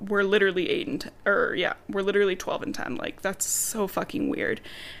fuck? We're literally we're literally 12 and 10. Like, that's so fucking weird.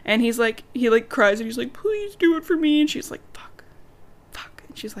 And he cries and he's like, please do it for me. And she's like, fuck.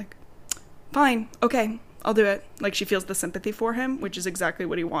 And she's like, fine, okay, I'll do it. Like, she feels the sympathy for him, which is exactly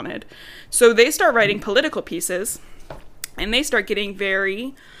what he wanted. So they start writing political pieces, and they start getting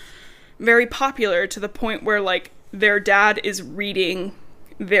very, very popular to the point where, like, their dad is reading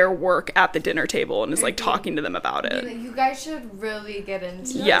their work at the dinner table and is, like, talking to them about it. You guys should really get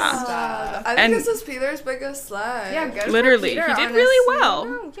into Yeah. this stuff. I think this is Peter's biggest slay. Yeah, good Literally, for Peter, he did honestly. really well.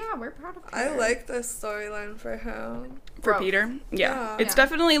 No, yeah, we're proud of Peter. I like this storyline for him. For Growth. Peter. Yeah. Yeah. It's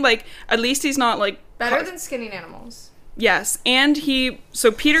definitely, like, at least he's not, like... Better than skinning animals. Yes, and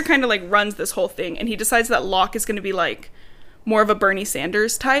so Peter kind of, like, runs this whole thing, and he decides that Locke is going to be, like, more of a Bernie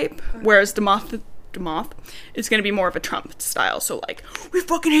Sanders type, whereas Demoth is going to be more of a Trump style. So, like, we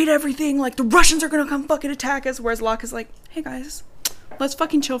fucking hate everything, like, the Russians are going to come fucking attack us, whereas Locke is like, hey, guys, let's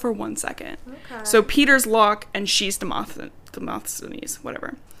fucking chill for 1 second. Okay. So Peter's Locke, and she's Demosthenes,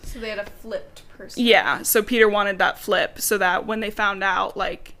 whatever. So they had a flipped person. Yeah, so Peter wanted that flip so that when they found out,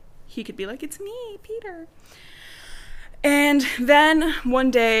 like, he could be like, it's me, Peter. And then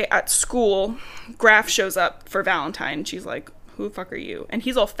one day at school, Graf shows up for Valentine. She's like, who the fuck are you? And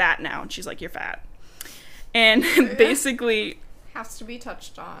he's all fat now. And she's like, you're fat. And basically... Has to be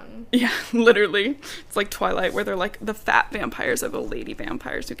touched on. Yeah, literally. It's like Twilight, where they're like, the fat vampires are the lady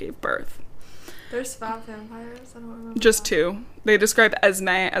vampires who gave birth. There's fat vampires? I don't remember. Just 2. They describe Esme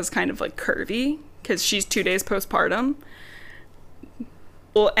as kind of like curvy, because she's 2 days postpartum.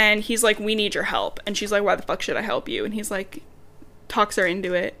 Well, and he's like, we need your help. And she's like, why the fuck should I help you? And he's like, talks her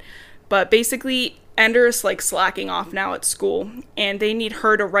into it. But basically, Ender is like slacking off now at school, and they need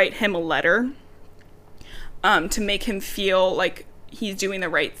her to write him a letter to make him feel like he's doing the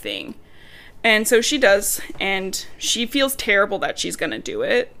right thing. And so she does, and she feels terrible that she's gonna do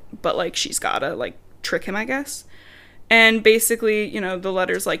it, but like she's gotta like trick him, I guess. And basically, you know, the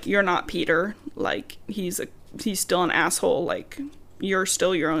letter's like, you're not Peter, like he's still an asshole, like you're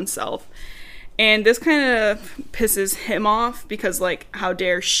still your own self. And this kind of pisses him off because, like, how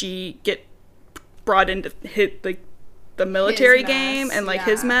dare she get brought into the military game and like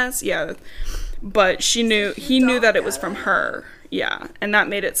his mess. Yeah. But he knew that it was from her. Yeah. And that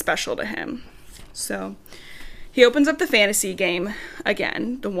made it special to him. So he opens up the fantasy game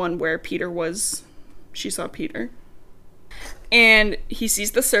again, the one where she saw Peter. And he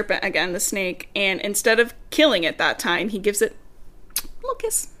sees the serpent again, the snake, and instead of killing it that time, he gives it a little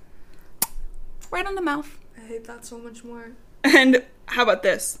kiss. Right on the mouth. I hate that so much more. And how about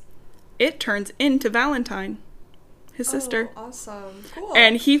this? It turns into Valentine, his sister. Oh, awesome. Cool.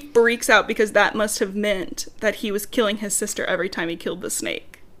 And he freaks out because that must have meant that he was killing his sister every time he killed the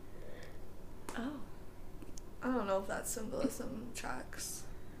snake. Oh. I don't know if that symbolism tracks.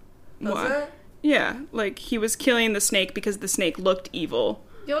 What? Does it? Yeah, like, he was killing the snake because the snake looked evil.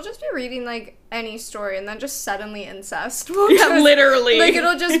 You'll just be reading, like, any story, and then just suddenly incest. Yeah, literally. Like,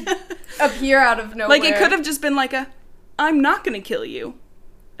 it'll just appear out of nowhere. Like, it could have just been like I'm not gonna kill you.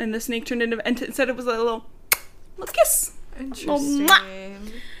 And the snake turned into, and instead it was a little kiss. Interesting.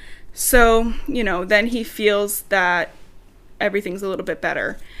 So, you know, then he feels that everything's a little bit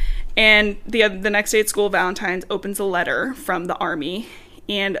better. And the next day at school, Valentine's opens a letter from the army,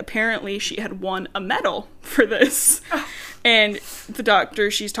 and apparently she had won a medal for this. And the doctor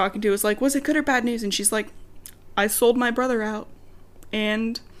she's talking to is like, was it good or bad news? And she's like, I sold my brother out,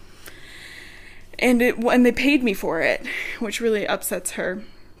 and they paid me for it, which really upsets her.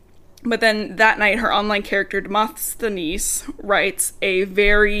 But then that night, her online character, Demosthenes, writes a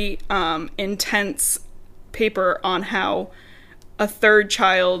very intense paper on how a third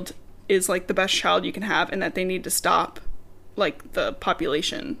child is, like, the best child you can have, and that they need to stop, like, the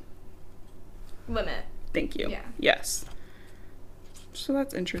population limit. Thank you. Yeah. Yes. So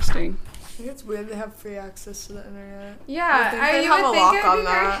that's interesting. I think it's weird they have free access to the internet. Yeah, you you would would think think they'd have a lock it would on be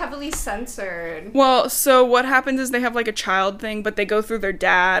very that. heavily censored. Well, so what happens is they have, like, a child thing, but they go through their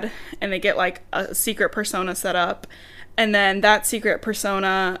dad, and they get, like, a secret persona set up. And then that secret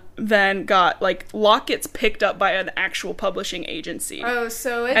persona then got, like, Locke gets picked up by an actual publishing agency. Oh,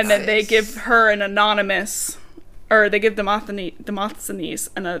 so it's... And then they give her an anonymous, or they give Demosthenes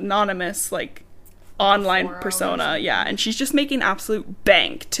an anonymous, like, online Forum or persona. something. Yeah, and she's just making absolute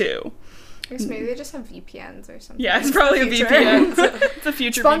bank, too. I guess maybe they just have VPNs or something. Yeah, it's probably a Future. VPN. It's a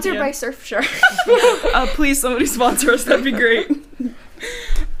future Sponsored VPN. by Surfshark. Please, somebody sponsor us. That'd be great.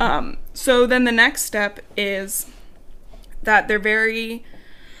 So then the next step is that they're very,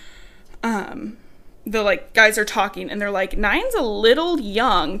 the, like, guys are talking, and they're like, 9's a little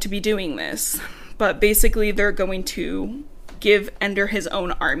young to be doing this. But basically, they're going to give Ender his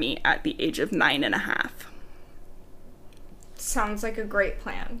own army at the age of 9.5. Sounds like a great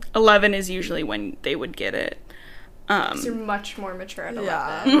plan. 11 is usually when they would get it. 'Cause you're much more mature at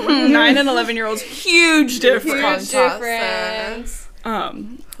 11. Yeah. 9 and 11-year-olds, huge difference. Huge difference.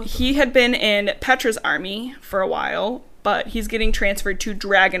 He had been in Petra's army for a while, but he's getting transferred to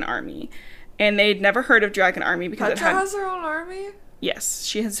Dragon Army. And they'd never heard of Dragon Army because Petra it had... has her own army? Yes,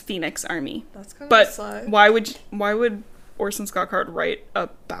 she has Phoenix Army. That's kind of But sly. why would Orson Scott Card write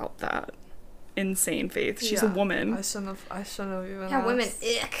about that? Insane faith. She's a Yeah. woman. I shouldn't have even Yeah, asked. women,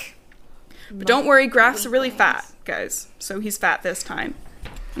 ick. But don't worry, Graf's really fat, guys. So he's fat this time.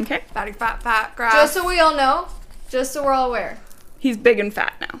 Okay? Fatty fat graph. Just so we all know. Just so we're all aware. He's big and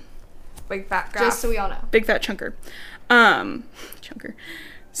fat now. Big fat graph. Just so we all know. Big fat chunker. Chunker.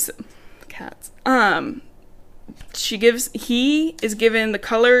 So, cats. He is given the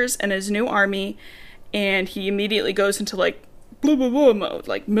colors and his new army, and he immediately goes into, like, blah blah blah mode,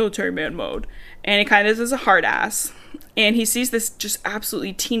 like military man mode. And he kind of is a hard ass. And he sees this just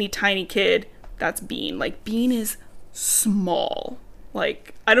absolutely teeny tiny kid. That's Bean. Like, Bean is small.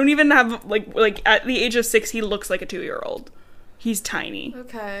 Like, I don't even have, like at the age of 6, he looks like a 2-year-old. He's tiny.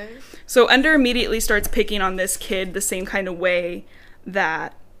 Okay. So Ender immediately starts picking on this kid the same kind of way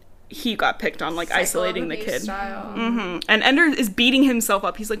that he got picked on, like isolating the kid. Style. And Ender is beating himself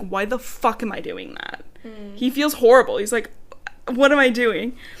up. He's like, why the fuck am I doing that? He feels horrible. He's like, what am I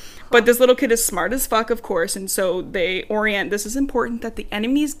doing? But this little kid is smart as fuck, of course, and so they orient. This is important, that the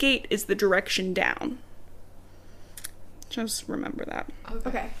enemy's gate is the direction down. Just remember that.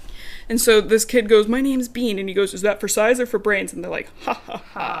 Okay. And so this kid goes, my name's Bean, and he goes, is that for size or for brains? And they're like, ha ha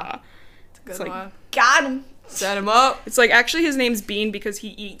ha. It's a good It's like, one. Got him. Set him up. It's like, actually his name's Bean because he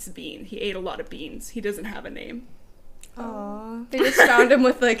eats bean. He ate a lot of beans. He doesn't have a name. Aww. They just found him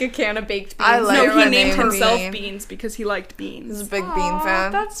with, like, a can of baked beans. I like No, he my named name himself Bean. Beans because he liked He's beans. a big Aw, bean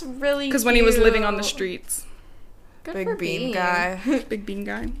fan. That's really Because when he was living on the cute. streets. Good Big for bean guy. Big bean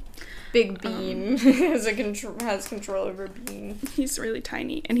guy. Big Bean has control over Bean. He's really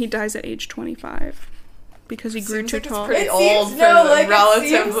tiny. And he dies at age 25. Because he grew Seems too like it's tall. pretty old for them,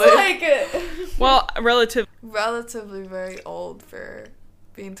 relatively. Well, Relatively very old for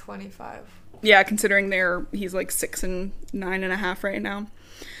being 25. yeah, considering he's like 6 and 9.5 right now.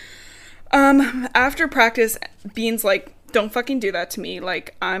 After practice, Bean's like, don't fucking do that to me.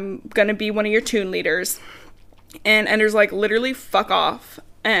 Like, I'm gonna be one of your tune leaders. And Ender's like, literally fuck off.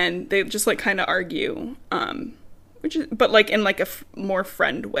 And they just like kind of argue. But like in like a more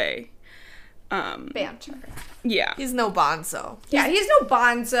friend way. Banter. Yeah. He's no bonzo. Yeah, he's no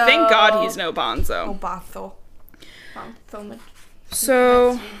bonzo. Thank God he's no bonzo. No bonzo. Bonzo.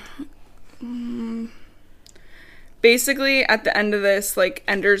 So, basically, at the end of this, like,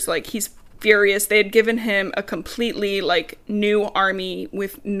 Ender's, like, he's furious. They had given him a completely, like, new army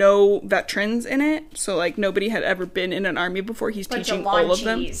with no veterans in it. So, like, nobody had ever been in an army before. He's teaching all of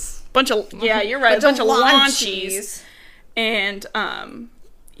them. Yeah, you're right. Bunch of launchies. And,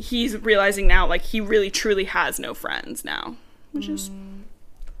 he's realizing now, like, he really, truly has no friends now. Which is...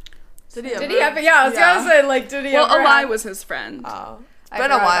 Did he ever? Yeah, I was gonna say, like, did he ever? Well, Eli was his friend. Oh. It's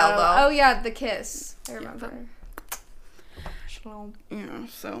been a while, though. Oh, yeah, the kiss. I remember. Yeah,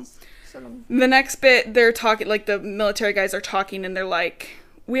 so... The next bit, they're talking, like, the military guys are talking, and they're like,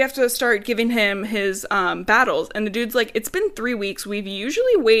 we have to start giving him his battles. And the dude's like, it's been 3 weeks. We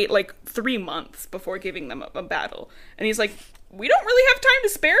usually wait, like, 3 months before giving them a battle. And he's like, we don't really have time to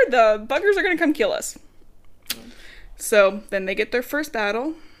spare. The buggers are going to come kill us. So then they get their first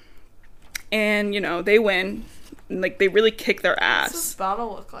battle, and, you know, they win. And, like, they really kick their ass. What's this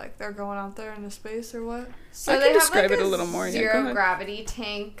battle look like? They're going out there into space or what? So I they can have, describe like, it a little more. Zero gravity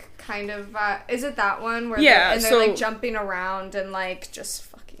tank kind of. Is it that one where yeah, they're like jumping around and like just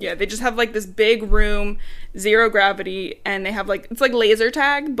fucking. Yeah, they just have like this big room, zero gravity, and they have like it's like laser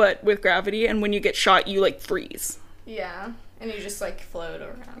tag but with gravity. And when you get shot, you like freeze. Yeah, and you just like float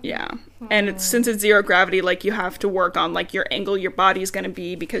around. Yeah, and since it's zero gravity, like you have to work on like your angle your body's gonna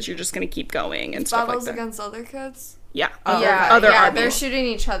be because you're just gonna keep going and stuff like that. Battles against other kids. Yeah, other armies. They're shooting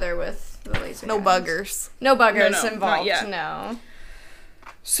each other with the laser. No buggers. No buggers No, involved. not yet. No.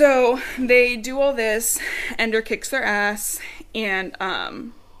 So they do all this. Ender kicks their ass, and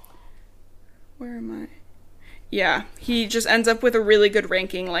where am I? Yeah, he just ends up with a really good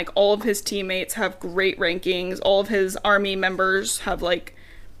ranking. Like all of his teammates have great rankings. All of his army members have like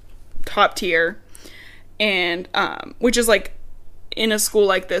top tier, and which is like in a school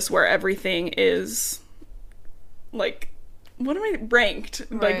like this where everything is like. What am I ranked?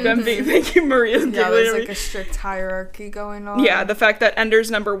 Right. Like them being, thank you, Maria. Yeah, there's like a strict hierarchy going on. Yeah, the fact that Ender's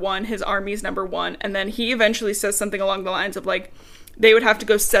number 1, his army's number 1, and then he eventually says something along the lines of like, they would have to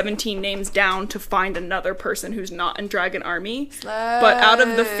go 17 names down to find another person who's not in Dragon Army. But out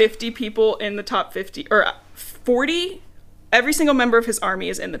of the 50 people in the top 50, or 40, every single member of his army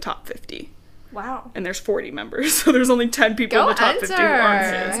is in the top 50. Wow. And there's 40 members, so there's only 10 people in the top 50 who aren't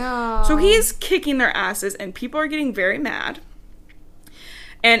his. Yeah. So he's kicking their asses, and people are getting very mad.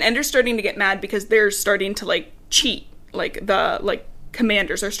 And Ender's starting to get mad because they're starting to, like, cheat. Like, the, like,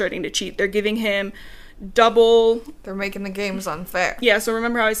 commanders are starting to cheat. They're giving him double... They're making the games unfair. Yeah, so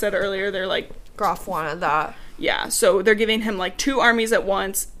remember how I said earlier, they're, like... Groff wanted that. Yeah, so they're giving him, like, 2 armies at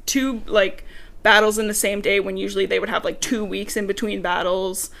once, 2, like, battles in the same day when usually they would have, like, 2 weeks in between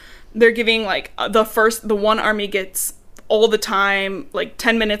battles. They're giving, like, the one army gets all the time, like,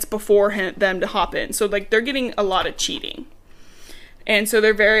 10 minutes before them to hop in. So, like, they're getting a lot of cheating. And so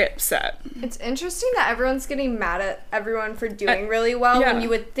they're very upset. It's interesting that everyone's getting mad at everyone for doing really well when you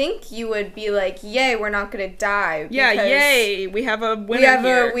would think you would be like, yay, we're not going to die. Yeah, yay, we have a winner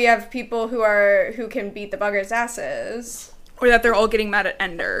here. We have people who can beat the buggers' asses. Or that they're all getting mad at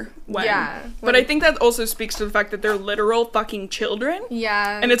Ender. But I think that also speaks to the fact that they're literal fucking children.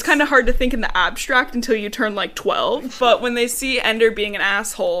 Yeah. And it's kind of hard to think in the abstract until you turn like 12. But when they see Ender being an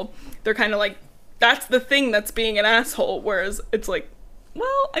asshole, they're kind of like, that's the thing that's being an asshole. Whereas it's like,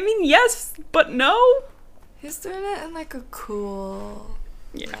 well, I mean, yes, but no. He's doing it in like a cool...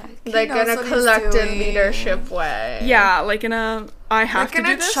 Yeah. Like in a collective leadership way. Yeah, like in a, I have like to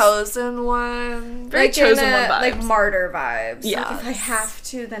do this. Like in a chosen one. Very like chosen in a, one vibes. Like martyr vibes. Yeah. Like if I have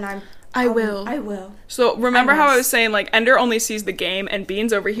to, then I will. I will. So remember how I was saying, like, Ender only sees the game and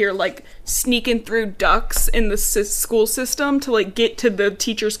Bean's over here, like, sneaking through ducts in the school system to, like, get to the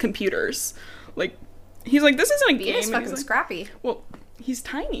teacher's computers. Like, he's like, this isn't a Bean game. is fucking like, scrappy. Well, he's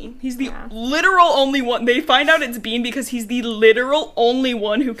tiny. He's the literal only one. They find out it's Bean because he's the literal only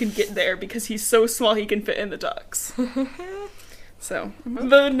one who can get there because he's so small he can fit in the ducts. So,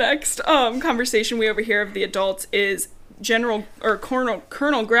 the next conversation we overhear of the adults is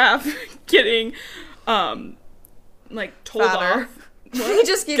Colonel Graff getting, like, told fatter. off. He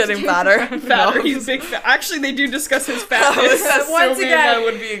just keeps getting fatter. Fatter. No. He's big fat. Actually, they do discuss his fatness. Once again, that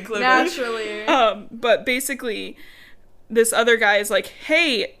would be included. Naturally. But basically, this other guy is like,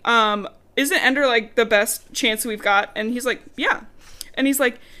 hey, isn't Ender, like, the best chance we've got? And he's like, yeah. And he's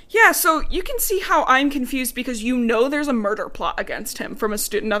like, yeah, so you can see how I'm confused because you know there's a murder plot against him from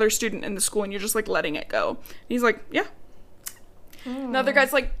another student in the school, and you're just, like, letting it go. And he's like, yeah. Another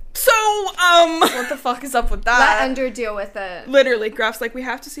guy's like, so, what the fuck is up with that? Let Ender deal with it. Literally, Graff's like, we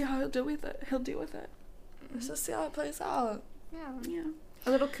have to see how he'll deal with it. Let's just see how it plays out. Yeah.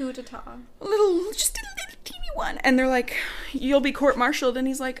 A little coup d'etat. Just a little teeny one. And they're like, you'll be court-martialed. And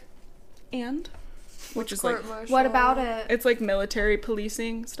he's like, and? Which is like, what about it? it's like military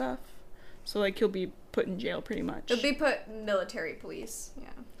policing stuff. So, like, he'll be put in jail pretty much. He'll be put military police. Yeah.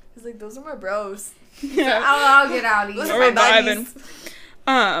 He's like, those are my bros. Yeah. I'll get out of Those here. are Or my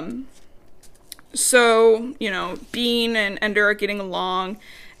vibing. So, you know, Bean and Ender are getting along,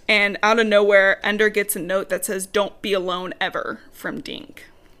 and out of nowhere, Ender gets a note that says, "Don't be alone ever," from Dink.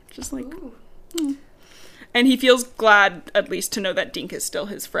 Just like, And he feels glad, at least, to know that Dink is still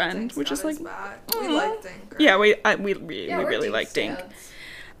his friend, Dink's which got is like, his back. We like Dink. Right? yeah, we Yeah, we're really Dink like Dink.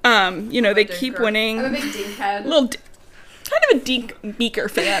 stands. You know, I'm a they keep Dinker. winning. I'm a big Dink head. Kind of a Dink Meeker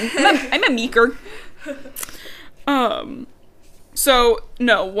fan. I'm a Meeker. So,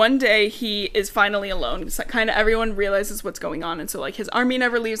 no, one day he is finally alone. So kind of everyone realizes what's going on. And so, like, his army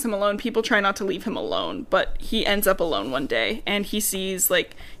never leaves him alone. People try not to leave him alone. But he ends up alone one day. And he sees,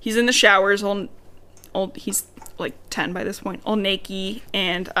 like, he's in the showers, he's, like, 10 by this point, all naked.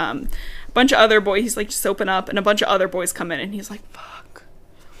 And a bunch of other boys, he's, like, soaping up. And a bunch of other boys come in. And he's like, fuck.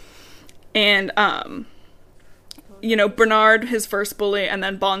 And, you know, Bernard, his first bully, and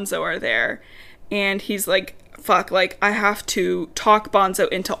then Bonzo are there. And he's like, fuck, like, I have to talk Bonzo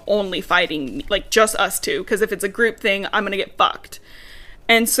into only fighting, like, just us two, because if it's a group thing, I'm gonna get fucked.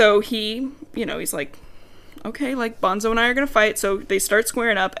 And so he, you know, he's like, okay, like, Bonzo and I are gonna fight, so they start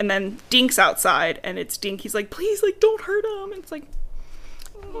squaring up, and then Dink's outside, and it's Dink, he's like, please, like, don't hurt him, and it's like,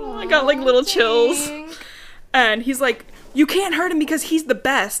 oh, I got, like, little chills. And he's like, you can't hurt him because he's the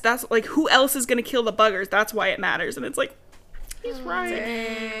best, that's, like, who else is gonna kill the buggers, that's why it matters, and it's like, he's right.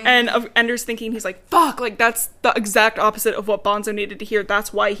 Dang. And Ender's thinking, he's like, fuck, like, that's the exact opposite of what Bonzo needed to hear.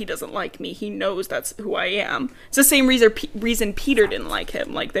 That's why he doesn't like me. He knows that's who I am. It's the same reason Peter didn't like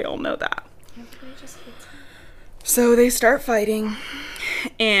him. Like, they all know that. So they start fighting.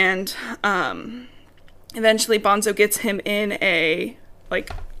 And eventually Bonzo gets him in a, like,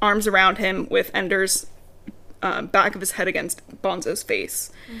 arms around him with Ender's back of his head against Bonzo's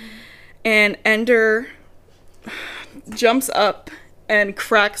face. Mm-hmm. And Ender jumps up and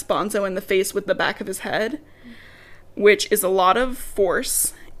cracks Bonzo in the face with the back of his head, which is a lot of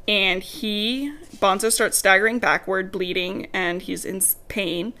force, and Bonzo starts staggering backward, bleeding, and he's in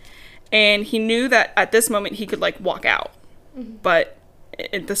pain, and he knew that at this moment he could, like, walk out, but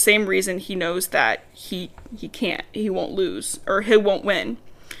the same reason he knows that he won't lose, or he won't win,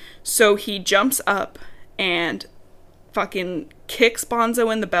 so he jumps up and fucking kicks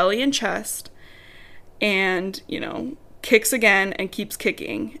Bonzo in the belly and chest, and, you know, kicks again and keeps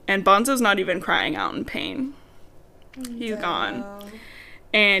kicking. And Bonzo's not even crying out in pain. He's gone.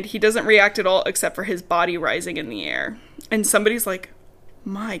 And he doesn't react at all except for his body rising in the air. And somebody's like,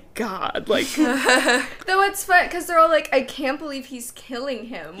 my God, like... Though it's fun, because they're all like, I can't believe he's killing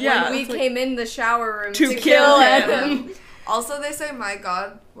him. Yeah, when we came in the shower room to kill him. him. Also, they say my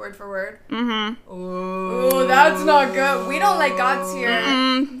God, word for word. Mm-hmm. Ooh, that's not good. We don't like gods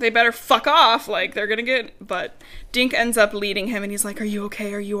here. They better fuck off. Like, they're gonna get... But Dink ends up leading him, and he's like, are you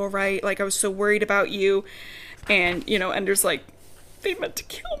okay? Are you alright? Like, I was so worried about you. And, you know, Ender's like, they meant to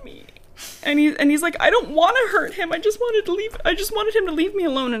kill me. And he's like, I don't want to hurt him. I just wanted him to leave me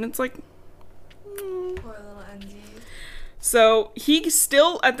alone. And it's like... Poor little Endy. So, he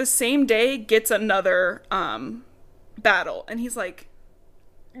still, at the same day, gets another, battle, and he's like,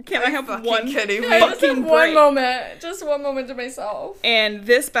 can I have one kidding me? fucking break? Just one moment to myself. And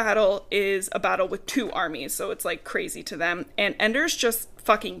this battle is a battle with two armies, so it's like crazy to them, and Ender's just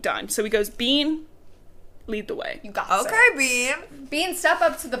fucking done. So he goes, Bean, lead the way. You got Okay, Bean. Bean, step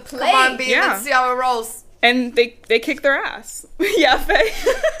up to the plate. Come on, Bean. Yeah. Let's see how it rolls. And they kick their ass. Yeah, Faye.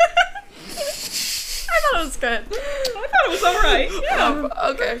 I thought it was good. I thought it was alright. Yeah.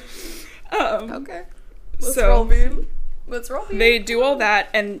 Okay. Okay. Let's So roll, Bean. Let's roll, Bean. they do all that,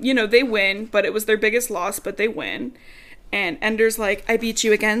 and, you know, they win, but it was their biggest loss, but they win. And Ender's like, I beat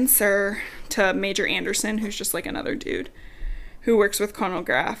you again, sir, to Major Anderson, who's just, like, another dude who works with Colonel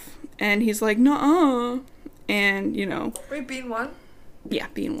Graff. And he's like, nuh-uh. And, you know... Wait, Bean won? Yeah,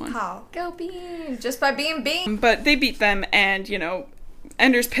 Bean won. How? Go Bean. Just by being Bean. But they beat them, and, you know,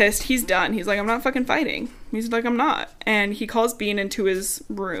 Ender's pissed. He's done. He's like, I'm not fucking fighting. He's like, I'm not. And he calls Bean into his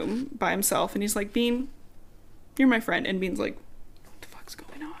room by himself, and he's like, Bean... you're my friend. And Bean's like, what the fuck's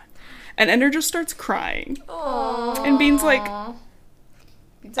going on? And Ender just starts crying. Aww. And Bean's like,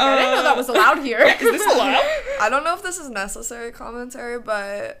 Bean's like, I didn't know that was allowed here. Is this allowed? I don't know if this is necessary commentary,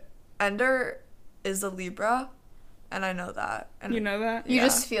 but Ender is a Libra, and I know that. And You know that? You Yeah.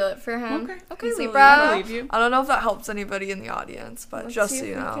 just feel it for him. Okay. He's a Libra. I believe you. I don't know if that helps anybody in the audience, but Let's just see so if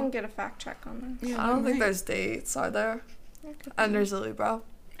you we know. can get a fact check on this. Yeah, I don't think right. there's dates, are there? Ender's a Libra.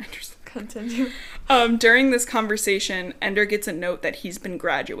 Ender's- Continue. During this conversation, Ender gets a note that he's been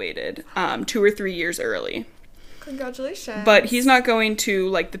graduated 2 or 3 years early. Congratulations. But he's not going to,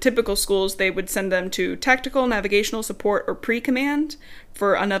 like, the typical schools. They would send them to tactical, navigational support, or pre-command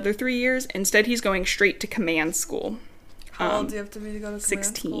for another 3 years. Instead, he's going straight to command school. How old do you have to be to go to command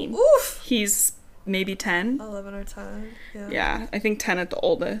 16. school? Oof! He's maybe 10. 11 or 10. Yeah, I think 10 at the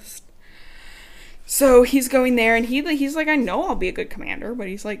oldest. So he's going there, and he's like, I know I'll be a good commander, but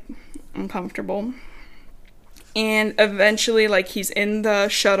he's, like, uncomfortable. And eventually, like, he's in the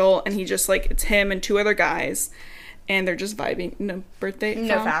shuttle, and he just, like, it's him and 2 other guys, and they're just vibing. No birthday?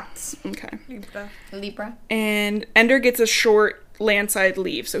 No Phone? facts. Okay. Libra. And Ender gets a short landside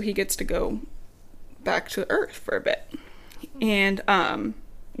leave, so he gets to go back to Earth for a bit. And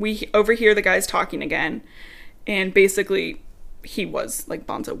we overhear the guys talking again, and basically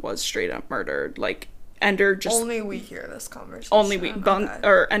Bonzo was straight up murdered. Like, Ender just... Only we hear this conversation.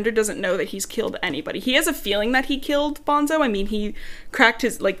 Or Ender doesn't know that he's killed anybody. He has a feeling that he killed Bonzo. I mean, he cracked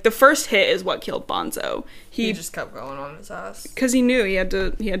his... Like, the first hit is what killed Bonzo. He just kept going on his ass. Because he knew he had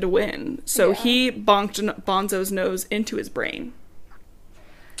to win. So Yeah. he bonked Bonzo's nose into his brain.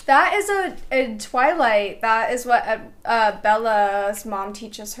 That is in Twilight. That is what Bella's mom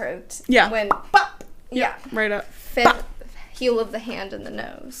teaches her. Yeah. When, bop! Yeah. Right up. Heel of the hand and the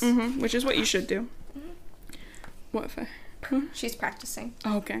nose. Mm-hmm. Which is what you should do. What if I... She's practicing.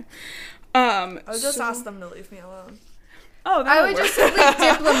 Oh, okay. I would just ask them to leave me alone. Oh, I would just simply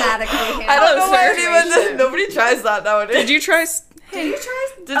diplomatically handle I don't know why the anyone... Nobody tries that nowadays. Did you try... Did you try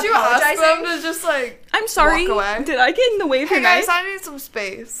Did you ask them apologizing? to just, like, I'm sorry. walk away? Did I get in the way of Hey your guys, night? I need some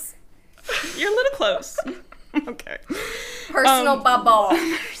space. You're a little close. Okay. Personal bubble.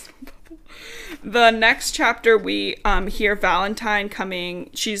 The next chapter, we hear Valentine coming.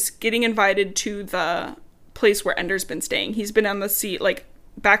 She's getting invited to the place where Ender's been staying. He's been on the seat, like,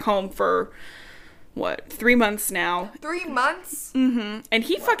 back home for, 3 months now. 3 months? Mm-hmm. And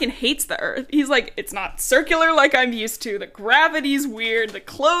he fucking hates the Earth. He's like, it's not circular like I'm used to. The gravity's weird. The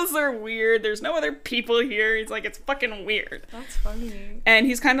clothes are weird. There's no other people here. He's like, it's fucking weird. That's funny. And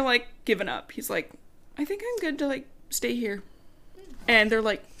he's kind of, like, given up. He's like, I think I'm good to, like, stay here. And they're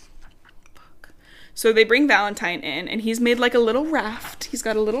like, fuck. So they bring Valentine in, and he's made, like, a little raft. He's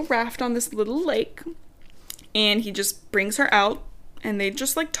got a little raft on this little lake. And he just brings her out, and they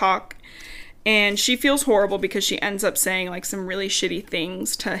just, like, talk. And she feels horrible because she ends up saying, like, some really shitty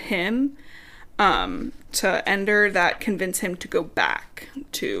things to him, to Ender, that convince him to go back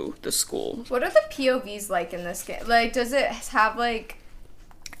to the school. What are the POVs like in this game? Like, does it have, like...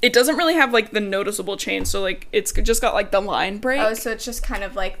 It doesn't really have, like, the noticeable change, so, like, it's just got, like, the line break. Oh, so it's just kind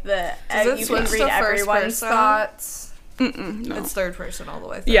of like the... Does it you switch can read to first everyone's person? thoughts. No. It's third person all the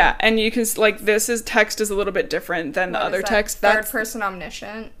way through. Yeah, and you can, like, text is a little bit different than the What other is that? text. Third person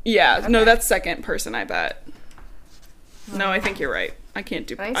omniscient. Yeah, Okay. no, that's second person, I bet. No, I think you're right. I can't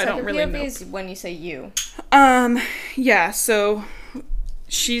do... I think I don't second really POV know. is when you say you. Yeah, so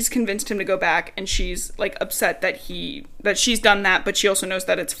she's convinced him to go back, and she's, like, upset that she's done that, but she also knows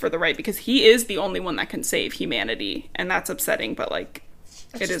that it's for the right, because he is the only one that can save humanity, and that's upsetting, but, like,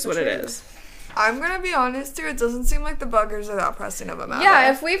 it is what it is. I'm gonna be honest here, it doesn't seem like the buggers are that pressing of a matter.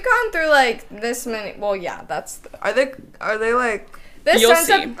 Yeah, if we've gone through, like, this many... Well, yeah, that's... Are they like... This You'll ends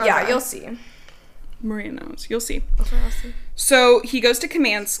see. up... Yeah, Okay. you'll see. Maria knows. You'll see. Okay, I'll see. So he goes to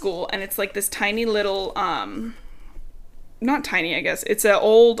command school, and it's like this tiny little, not tiny, I guess. It's an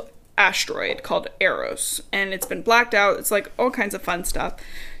old asteroid called Eros, and it's been blacked out. It's like all kinds of fun stuff.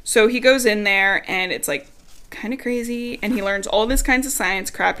 So he goes in there, and it's like kind of crazy, and he learns all this kinds of science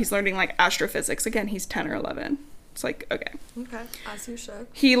crap. He's learning like astrophysics. Again, he's 10 or 11. It's like, okay. Okay, as you should.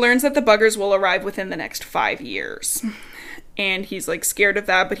 He learns that the buggers will arrive within the next 5 years. And he's, like, scared of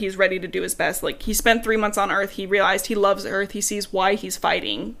that, but he's ready to do his best. Like, he spent 3 months on Earth. He realized he loves Earth. He sees why he's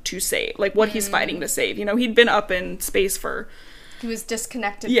fighting to save. Like, what he's fighting to save. You know, he'd been up in space for... He was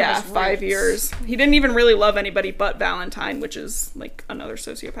disconnected Yeah, from his 5 roots. years. He didn't even really love anybody but Valentine, which is, like, another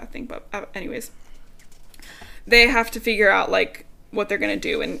sociopath thing. But anyways. They have to figure out, like, what they're gonna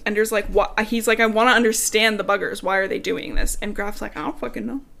do. And Ender's like, what? He's like, I want to understand the buggers. Why are they doing this? And Graf's like, I don't fucking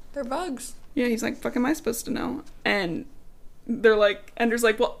know. They're bugs. Yeah, he's like, fuck am I supposed to know? And they're like, Ender's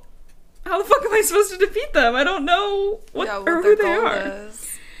like, well, how the fuck am I supposed to defeat them? I don't know what or who they are.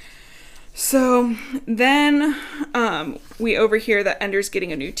 Is. So then we overhear that Ender's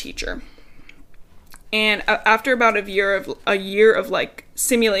getting a new teacher. And after about a year of like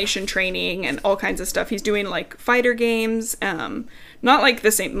simulation training and all kinds of stuff, he's doing like fighter games, not like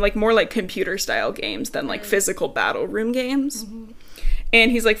the same, like more like computer style games than like physical battle room games. Mm-hmm.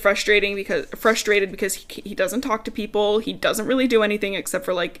 And he's like frustrated because he doesn't talk to people. He doesn't really do anything except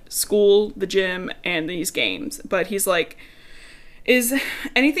for like school, the gym, and these games. But he's like, is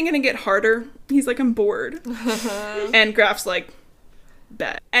anything gonna get harder? He's like, I'm bored. And Graf's like,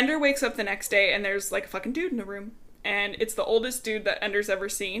 bet. Ender wakes up the next day and there's like a fucking dude in the room. And it's the oldest dude that Ender's ever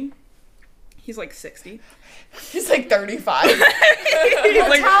seen. He's like 60. He's like 35. The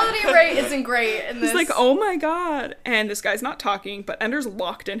mortality rate isn't great in this. He's like, oh my god. And this guy's not talking, but Ender's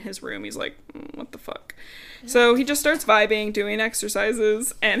locked in his room. He's like, what the fuck? So he just starts vibing, doing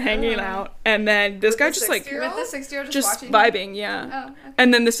exercises, and hanging out. And then this guy just like... With the 6-year-old just watching vibing, yeah. Oh, okay.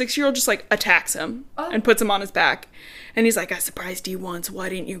 And then the 6-year-old just like attacks him and puts him on his back. And he's like, I surprised you once. Why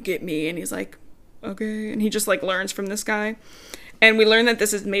didn't you get me? And he's like, okay. And he just like learns from this guy. And we learn that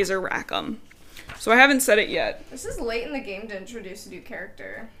this is Mazer Rackham. So I haven't said it yet. This is late in the game to introduce a new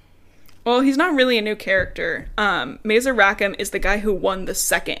character. Well, he's not really a new character. Mazer Rackham is the guy who won the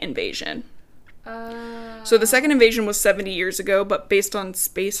second invasion. So the second invasion was 70 years ago, but based on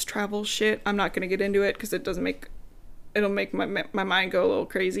space travel shit, I'm not going to get into it because it'll make my mind go a little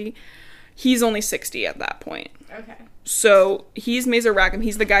crazy. He's only 60 at that point. Okay. So he's Mazer Rackham.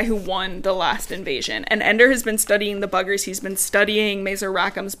 He's the guy who won the last invasion. And Ender has been studying the buggers. He's been studying Mazer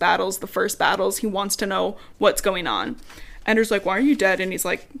Rackham's battles, the first battles. He wants to know what's going on. Ender's like, why are you dead? And he's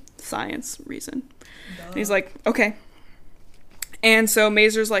like, science, reason. And he's like, okay. And so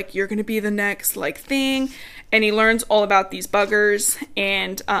Mazer's like, you're going to be the next, like, thing. And he learns all about these buggers.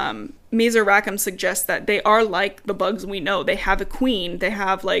 And Mazer Rackham suggests that they are like the bugs we know. They have a queen. They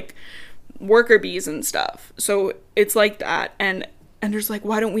have, like, worker bees and stuff. So it's like that. And Ender's like,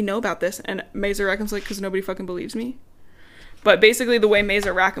 why don't we know about this? And Mazer Rackham's like, because nobody fucking believes me. But basically the way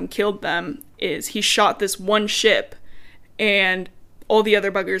Mazer Rackham killed them is he shot this one ship and all the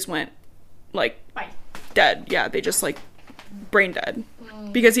other buggers went, like, Bye. dead. Yeah, they just, like, brain dead.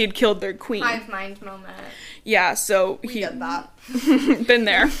 Because he had killed their queen. Hive mind moment. Yeah, so We get that. been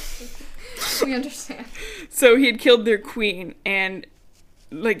there. We understand. So he had killed their queen, and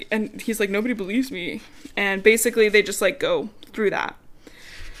he's like, nobody believes me. And basically they just like go through that.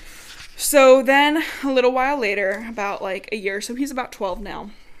 So then a little while later, about like a year, so he's about 12 now,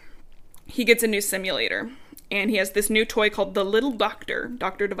 he gets a new simulator. And he has this new toy called the Little Doctor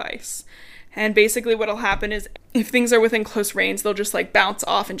Device. And basically what'll happen is if things are within close range, they'll just like bounce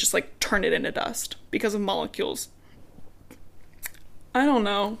off and just like turn it into dust because of molecules. I don't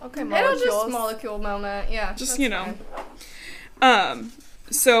know. Okay, It'll just molecule moment. Yeah. Just, that's you know. fine.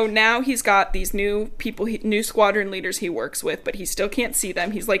 So now he's got these new people, new squadron leaders he works with, but he still can't see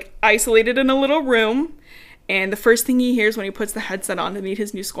them. He's like isolated in a little room. And the first thing he hears when he puts the headset on to meet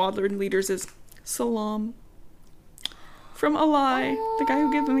his new squadron leaders is Salam. From a lie, the guy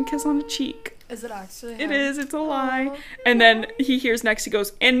who gave him a kiss on the cheek. Is it actually It him? is, it's a lie. And then he hears next, he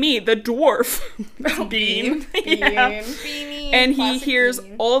goes, and me, the dwarf. Bean. Yeah. Beanie. And he Classic hears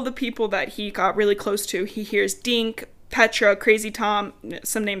Bean. all the people that he got really close to. He hears Dink, Petra, Crazy Tom,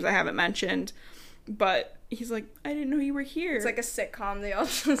 some names I haven't mentioned. But he's like, I didn't know you were here. It's like a sitcom. They all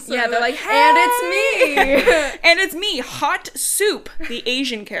just yeah, they're like, hey! and it's me. And it's me, Hot Soup, the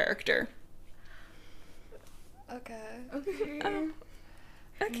Asian character. Okay. Okay.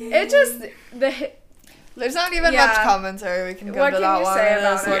 It just There's not even Yeah. much commentary we can give What to can that you one. say It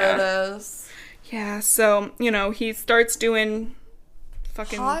about is it? what Yeah. it is. Yeah, so, you know, he starts doing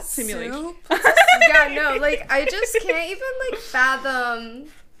fucking Hot simulation. soup? yeah, no, like I just can't even like fathom.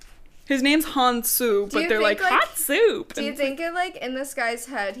 His name's Han Su, Do you but they're think, like, like- hot soup. Do you And think it like in this guy's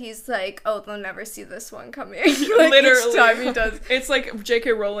head he's like, oh, they'll never see this one coming. like, literally, each time he does. It's like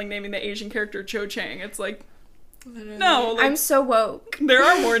J.K. Rowling naming the Asian character Cho Chang. It's like, Literally. no, like, I'm so woke. there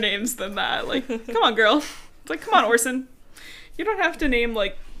are more names than that. Like, come on, girl. It's like, come on, Orson. You don't have to name,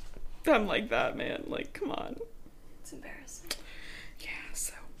 like, them like that, man. Like, come on. It's embarrassing. Yeah,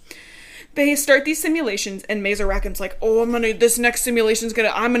 so they start these simulations, and Mazer Rackham's like, oh, I'm gonna make this next simulation,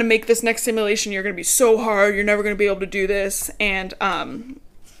 you're gonna be so hard, you're never gonna be able to do this. And,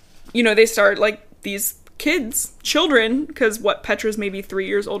 you know, they start, like, these children, because Petra's maybe 3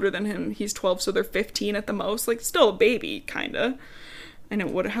 years older than him, he's 12, so they're 15 at the most, like, still a baby, kinda. I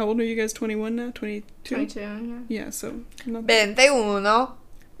know, how old are you guys, 21 now? 22? 22, yeah. Yeah, so, not that. 21. 21.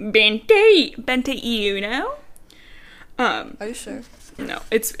 Are you sure? No,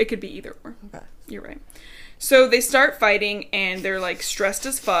 it could be either or. Okay. You're right. So they start fighting, and they're, like, stressed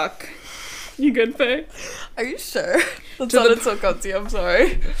as fuck. You good, Faye? Are you sure? That To the- sounded so gutsy, I'm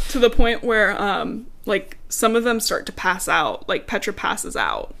sorry. To the point where, like, some of them start to pass out. Like, Petra passes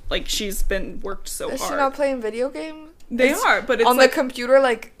out. Like, she's been worked so Is she hard. not playing video game? They are, but it's on like... the computer,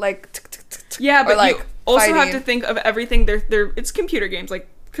 like tick, tick, tick, tick, yeah, or, but like, you also have fighting. to think of everything. It's computer games. Like,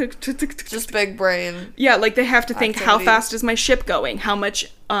 Just big brain. Yeah, like they have to think, how activity. fast is my ship going? How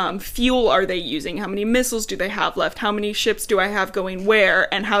much fuel are they using? How many missiles do they have left? How many ships do I have going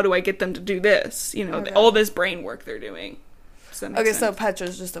where? And how do I get them to do this? You know, Okay. all this brain work they're doing. Does that make Okay, sense? so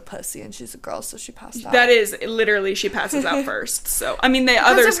Petra's just a pussy and she's a girl, so she passed out. That is literally, she passes out first. So I mean, the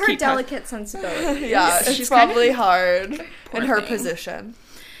Because others of her keep delicate sensibility. Yeah, She's it's kinda- probably hard Poor in her thing. position.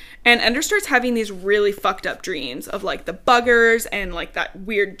 And Ender starts having these really fucked up dreams of like the buggers and like that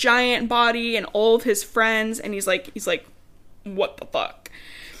weird giant body and all of his friends. And he's like, what the fuck?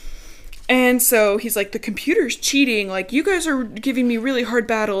 And so he's like, the computer's cheating. Like, you guys are giving me really hard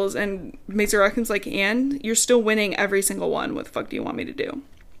battles. And Mazarakan's like, and you're still winning every single one. What the fuck do you want me to do?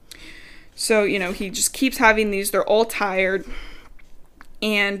 So, you know, he just keeps having these. They're all tired.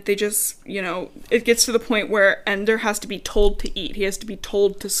 And they just, you know, it gets to the point where Ender has to be told to eat. He has to be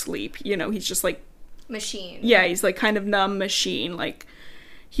told to sleep. You know, he's just like, Machine. yeah, he's like kind of numb machine. Like,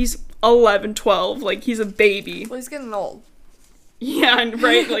 he's 11, 12. Like, he's a baby. Well, he's getting old. Yeah, and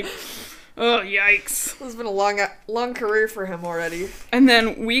right? Like, oh, yikes. It's been a long career for him already. And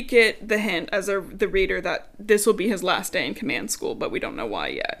then we get the hint as the reader that this will be his last day in command school, but we don't know why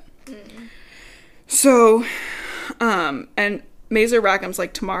yet. So, and Mazer Rackham's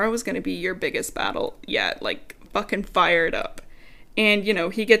like, tomorrow is going to be your biggest battle yet. Like, fucking fire it up. And, you know,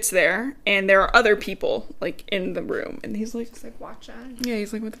 he gets there, and there are other people, like, in the room. And he's like, It's like, watch out. yeah,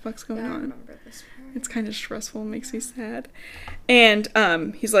 he's like, what the fuck's going Yeah, I on? remember this part. It's kind of stressful, makes me sad. And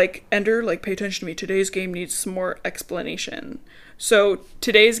he's like, Ender, like, pay attention to me. Today's game needs some more explanation. So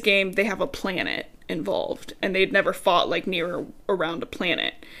today's game, they have a planet involved, and they'd never fought, like, near or around a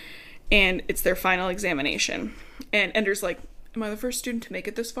planet. And it's their final examination. And Ender's like, am I the first student to make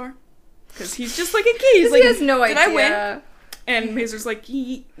it this far? Because he's just like a kid. He's like, he has no did idea. I win? And Mazer's like,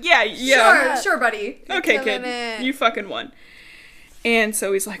 yeah. Sure, buddy. Okay, killing kid, it. you fucking won. And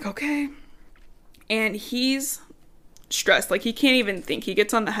so he's like, okay. And he's stressed. Like, he can't even think. He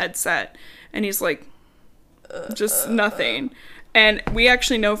gets on the headset, and he's like, just nothing. And we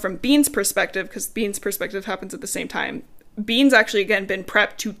actually know from Bean's perspective, because Bean's perspective happens at the same time, Bean's actually, again, been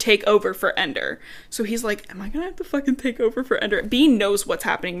prepped to take over for Ender. So he's like, am I gonna have to fucking take over for Ender? Bean knows what's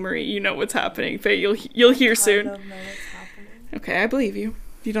happening, Marie. You know what's happening. Faye, you'll hear soon. I don't know what's happening. Okay, I believe you.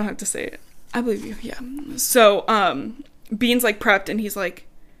 You don't have to say it. I believe you, yeah. So, Bean's, like, prepped, and he's like,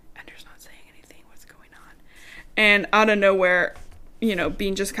 Ender's not saying anything. What's going on? And out of nowhere, you know,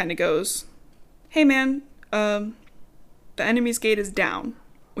 Bean just kind of goes, hey, man, the enemy's gate is down,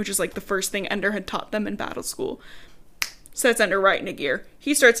 which is, like, the first thing Ender had taught them in battle school. Sets Ender right into gear.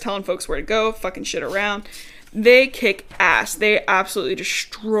 He starts telling folks where to go, fucking shit around. They kick ass. They absolutely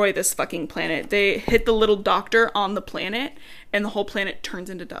destroy this fucking planet. They hit the little doctor on the planet, and the whole planet turns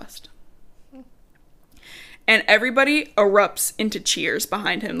into dust. And everybody erupts into cheers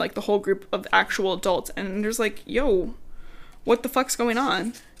behind him, like the whole group of actual adults. And Ender's like, yo, what the fuck's going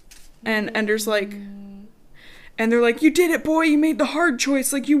on? And Ender's like, and they're like, you did it, boy. You made the hard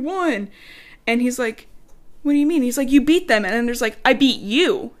choice. Like, you won. And he's like, what do you mean? He's like, you beat them. And Ender's like, I beat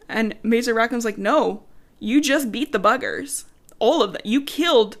you. And Mazer Rackham's like, no, you just beat the buggers. All of them. You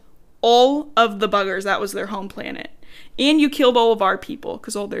killed all of the buggers. That was their home planet. And you killed all of our people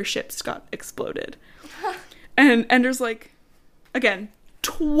because all their ships got exploded. And Ender's like, again,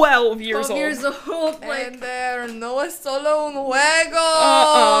 12 years 12 old. years old, like, Ender, no es solo un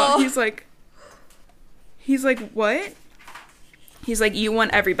juego. He's like, what? He's like, you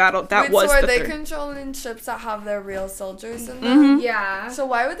won every battle. That Wait, was so are the they third. controlling ships that have their real soldiers in them? yeah. So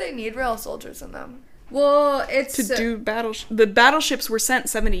why would they need real soldiers in them? Well, it's To do the battleships were sent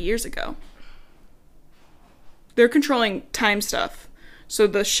 70 years ago. They're controlling time stuff. So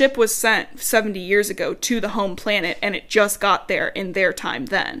the ship was sent 70 years ago to the home planet, and it just got there in their time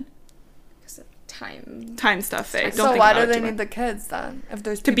then. time. Time stuff, Faye. Don't So think why about do it they too need much. the kids then? If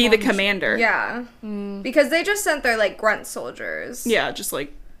there's To be people the in the commander. Yeah. Because they just sent their, like, grunt soldiers. Yeah, just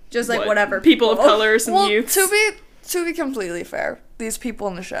like Like, whatever people of color, some Well, youths. to be completely fair, these people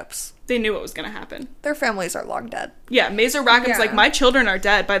in the ships, They knew what was gonna happen. their families are long dead. Yeah, Mazer Rackham's Yeah. like, my children are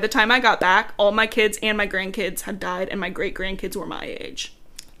dead. By the time I got back, all my kids and my grandkids had died, and my great-grandkids were my age.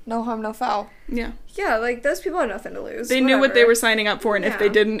 No harm, no foul. Yeah. Yeah, like, those people had nothing to lose. They knew what they Whatever. were signing up for, and if they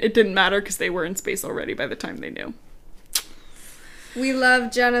Yeah. didn't, it didn't matter because they were in space already by the time they knew. We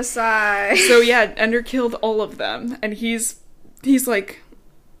love genocide. So yeah, Ender killed all of them, and he's like,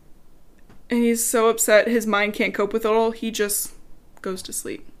 and he's so upset his mind can't cope with it all, he just goes to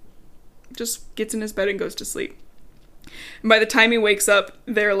sleep. Just gets in his bed and goes to sleep. And by the time he wakes up,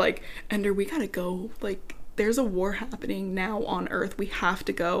 they're like, Ender, we gotta go. Like, there's a war happening now on Earth. We have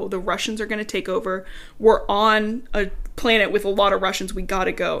to go. The Russians are going to take over. We're on a planet with a lot of Russians. We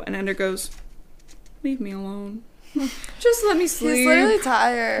gotta go. And Ender goes, leave me alone. Just let me sleep. He's literally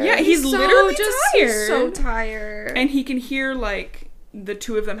tired. Yeah, he's literally tired. He's so tired. And he can hear, like, the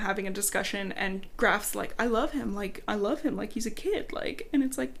two of them having a discussion, and Graf's like, I love him, like he's a kid, like, and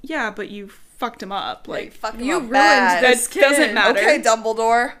it's like, yeah, but you fucked him up, like, fuck him you up ruined bad. this that kid. doesn't matter. Okay,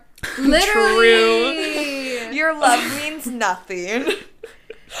 Dumbledore. Literally. Your love means nothing.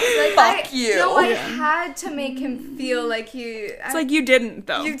 Like, Fuck you. No, I had to make him feel like he... It's like, you didn't,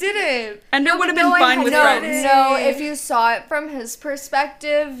 though. You didn't. Ender would have been fine with friends. No, if you saw it from his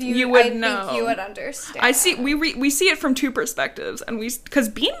perspective, You would know. I think you would understand. I see, we see it from two perspectives, and because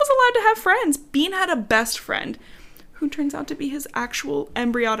Bean was allowed to have friends. Bean had a best friend, who turns out to be his actual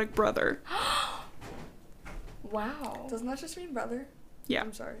embryonic brother. Wow. Doesn't that just mean brother? Yeah.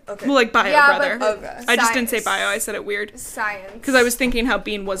 I'm sorry. Okay. Well, like, bio Yeah, brother. but Okay. I just didn't say bio, I said it weird. Science. Because I was thinking how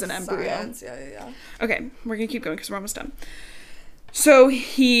Bean was an embryo. Science. Yeah. Okay, we're gonna keep going because we're almost done. So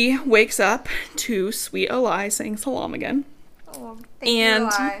he wakes up to Sweet Eli saying salam again. Oh,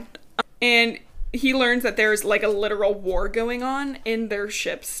 And he learns that there's like a literal war going on in their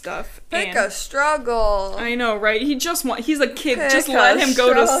ship stuff. pick and a struggle. I know, right? He's a kid, Pick just let a him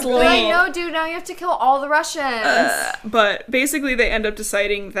go to struggle. sleep. I know, dude, now you have to kill all the Russians. But basically they end up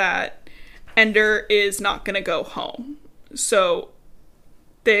deciding that Ender is not gonna go home. So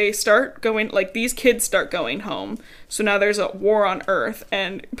they start going, like, these kids start going home. So now there's a war on Earth,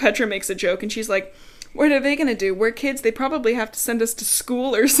 and Petra makes a joke, and she's like, what are they gonna do? We're kids, they probably have to send us to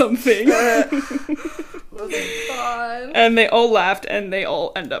school or something. Fun. And they all laughed, and they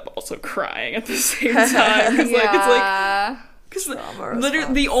all end up also crying at the same time. Because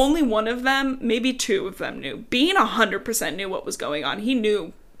literally the only one of them, maybe two of them knew. Bean 100% knew what was going on. He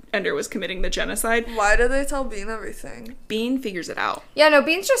knew Ender was committing the genocide. Why did they tell Bean everything? Bean figures it out. Yeah, no,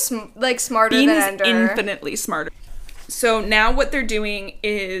 Bean's just smarter Bean than is Ender. infinitely smarter. So now what they're doing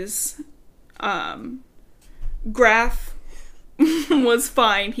is, Graf was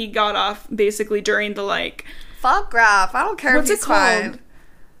fine. He got off basically during the, like, Fuck Graf. I don't care what's if it he's called? fine.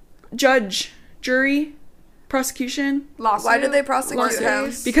 Judge, jury, prosecution. Lawsuit? Why did they prosecute Lawsuit?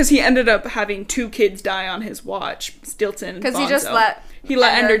 him? Because he ended up having 2 kids die on his watch. Stilton. Because he just Bonzo. let He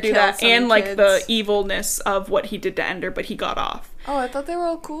let Ender do kill that, some and like kids. the evilness of what he did to Ender, but he got off. Oh, I thought they were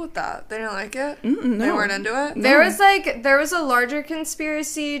all cool with that. They didn't like it? No. They weren't into it? There was a larger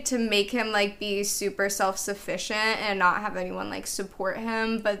conspiracy to make him, like, be super self-sufficient and not have anyone, like, support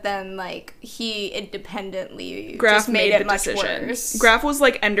him, but then, like, he independently Graf just made made it the much decision. worse. Graf was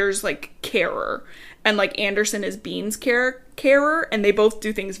like Ender's like carer, and like Anderson is Bean's carer, and they both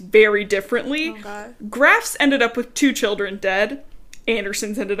do things very differently. Okay. Graf's ended up with 2 children dead.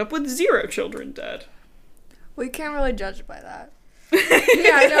 Anderson's ended up with 0 children dead. We can't really judge by that.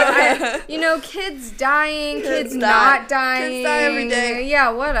 Yeah, no, kids dying, kids die. not dying. Kids die every day. Yeah,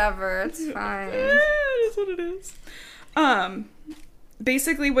 whatever. It's fine. It is what it is.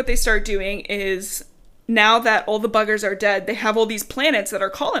 Basically what they start doing is, now that all the buggers are dead, they have all these planets that are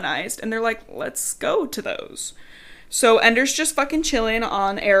colonized, and they're like, let's go to those. So Ender's just fucking chilling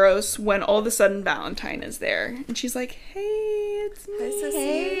on Eros when all of a sudden Valentine is there. And she's like, hey, it's me. Nice to see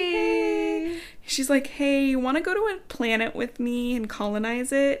Hey. She's like, hey, you want to go to a planet with me and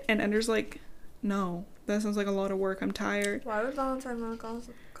colonize it? And Ender's like, no, that sounds like a lot of work. I'm tired. Why would Valentine want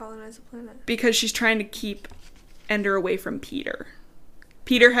to colonize a planet? Because she's trying to keep Ender away from Peter.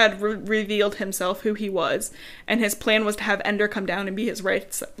 Peter had revealed himself, who he was, and his plan was to have Ender come down and be his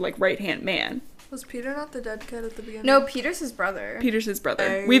right-hand man. Was Peter not the dead kid at the beginning? No, Peter's his brother. Peter's his brother.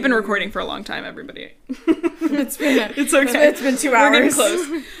 Hey. We've been recording for a long time, everybody. It's been It's okay. It's been 2 We're getting hours.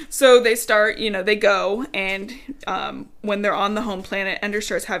 close. So they start, they go, and when they're on the home planet, Ender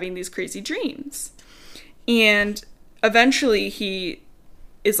starts having these crazy dreams. And eventually he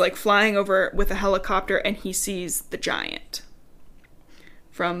is like flying over with a helicopter, and he sees the giant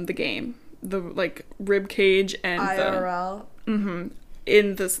from the game. The like rib cage and IRL.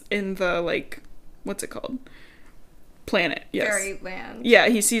 in the like, what's it called? Planet. Yes. Fairyland. Yeah,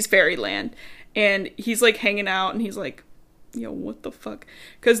 he sees Fairyland, and he's like hanging out, and he's like, yo, what the fuck?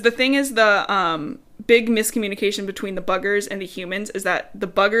 Because the thing is, the big miscommunication between the buggers and the humans is that the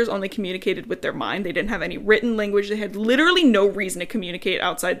buggers only communicated with their mind. They didn't have any written language. They had literally no reason to communicate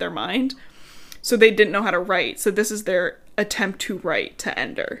outside their mind, so they didn't know how to write. So this is their attempt to write to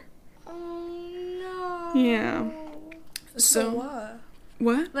Ender. Oh, no. Yeah. So what?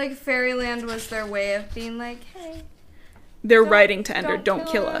 What? Like, Fairyland was their way of being like, hey, They're writing to Ender, don't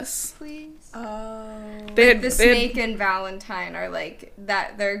kill us. please. Oh. The snake and Valentine are like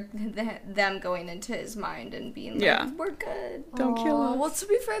that. They're them going into his mind and being like, Yeah. "We're good. Don't kill us." Well, to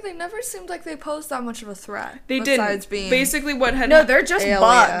be fair, they never seemed like they posed that much of a threat. They besides didn't. being Basically, what had No, they're just alien.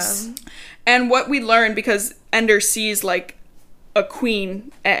 bugs." And what we learned, because Ender sees like a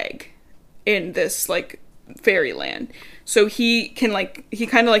queen egg in this like fairyland, so he kind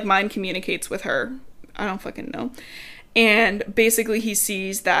of like mind communicates with her. I don't fucking know. And basically he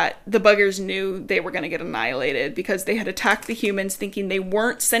sees that the buggers knew they were going to get annihilated because they had attacked the humans thinking they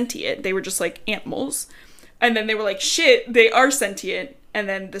weren't sentient. They were just like animals. And then they were like, shit, they are sentient. And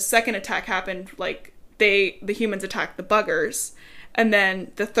then the second attack happened, like the humans attacked the buggers. And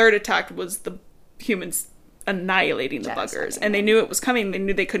then the third attack was the humans annihilating the buggers. And they knew it was coming. They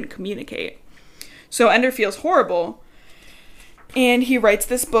knew they couldn't communicate. So Ender feels horrible. And he writes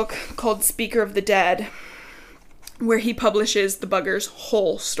this book called Speaker of the Dead, where he publishes the buggers'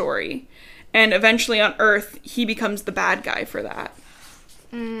 whole story. And eventually on Earth, he becomes the bad guy for that.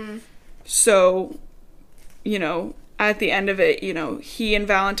 So, you know, at the end of it, you know, he and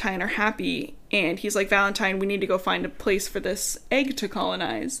Valentine are happy. And he's like, Valentine, we need to go find a place for this egg to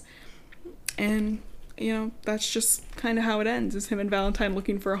colonize. And, you know, that's just kind of how it ends, is him and Valentine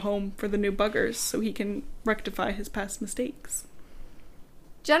looking for a home for the new buggers so he can rectify his past mistakes.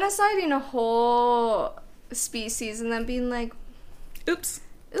 Genociding a whole species and then being like, Oops.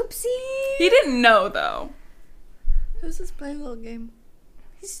 oopsie. He didn't know, though. Who's this playing little game?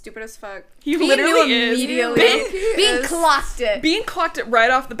 He's stupid as fuck. He literally is. Immediately. Bean clocked it. Bean clocked it right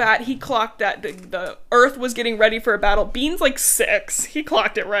off the bat. He clocked that the Earth was getting ready for a battle. Bean's like 6. He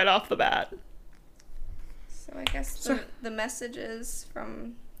clocked it right off the bat. So I guess the message is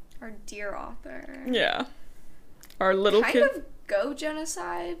from our dear author. Yeah. Our little Kind kid. of go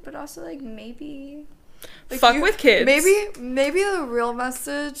genocide, but also like maybe... Like Fuck with kids. Maybe the real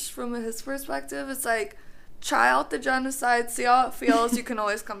message from his perspective is like, try out the genocide, see how it feels. You can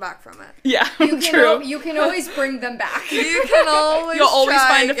always come back from it. Yeah, You true. you can always bring them back. You can always You'll always try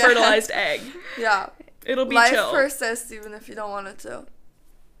find a again. fertilized egg. Yeah. It'll be Life chill. persists even if you don't want it to.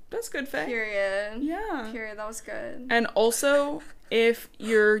 That's good, Faye. Period. Yeah. Period. That was good. And also, if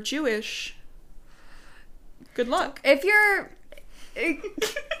you're Jewish, good luck. If you're...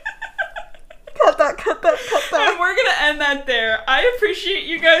 Cut that. And we're gonna end that there. I appreciate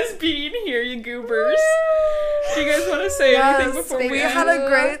you guys being here, you goobers. Do you guys want to say anything before we we had end? a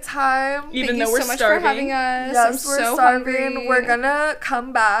great time. Even Thank though you we're so much starving. for having us. Yes, I'm we're so starving. hungry. We're gonna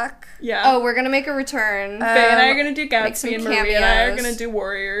come back. Yeah. Oh, we're gonna make a return. Faye and I are gonna do make some Gatsby, and Maria and I are cameos. gonna do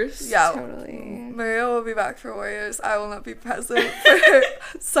Warriors. Yeah. Totally. Maria will be back for Warriors. I will not be present for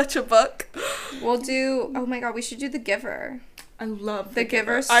such a book. We'll do... Oh my god, we should do The Giver. I love The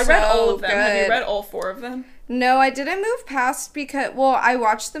Giver's I read all so of them. Have you good. read all 4 of them? No, I didn't move past because... Well, I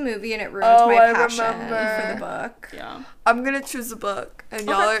watched the movie and it ruined Oh, my I passion remember. for the book. Yeah. I'm gonna choose a book, and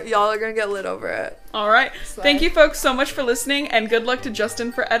Okay. y'all are gonna get lit over it. All right. Slay. Thank you, folks, so much for listening, and good luck to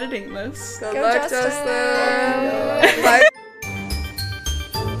Justin for editing this. Good Go, luck, Justin. Justin. Bye.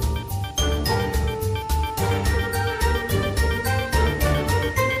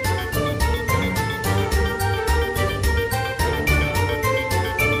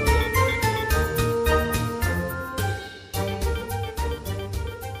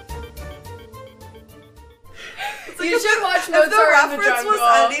 You should watch If Notes the Are in the reference Jungle.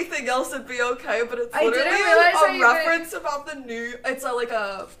 was anything else, it'd be okay. But it's I didn't literally realize how a you reference about the new. It's like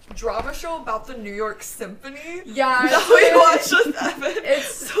a drama show about the New York Symphony. Yeah, That we watched with Evan.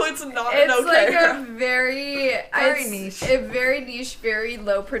 It's- so it's not It's an okay. like a very... Very it's niche. A very niche, very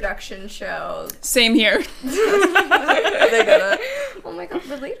low production show. Same here. They get it. Oh my god,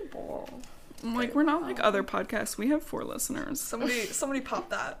 relatable. I'm like, we're not like other podcasts. We have 4 listeners. Somebody pop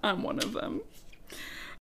that. I'm one of them.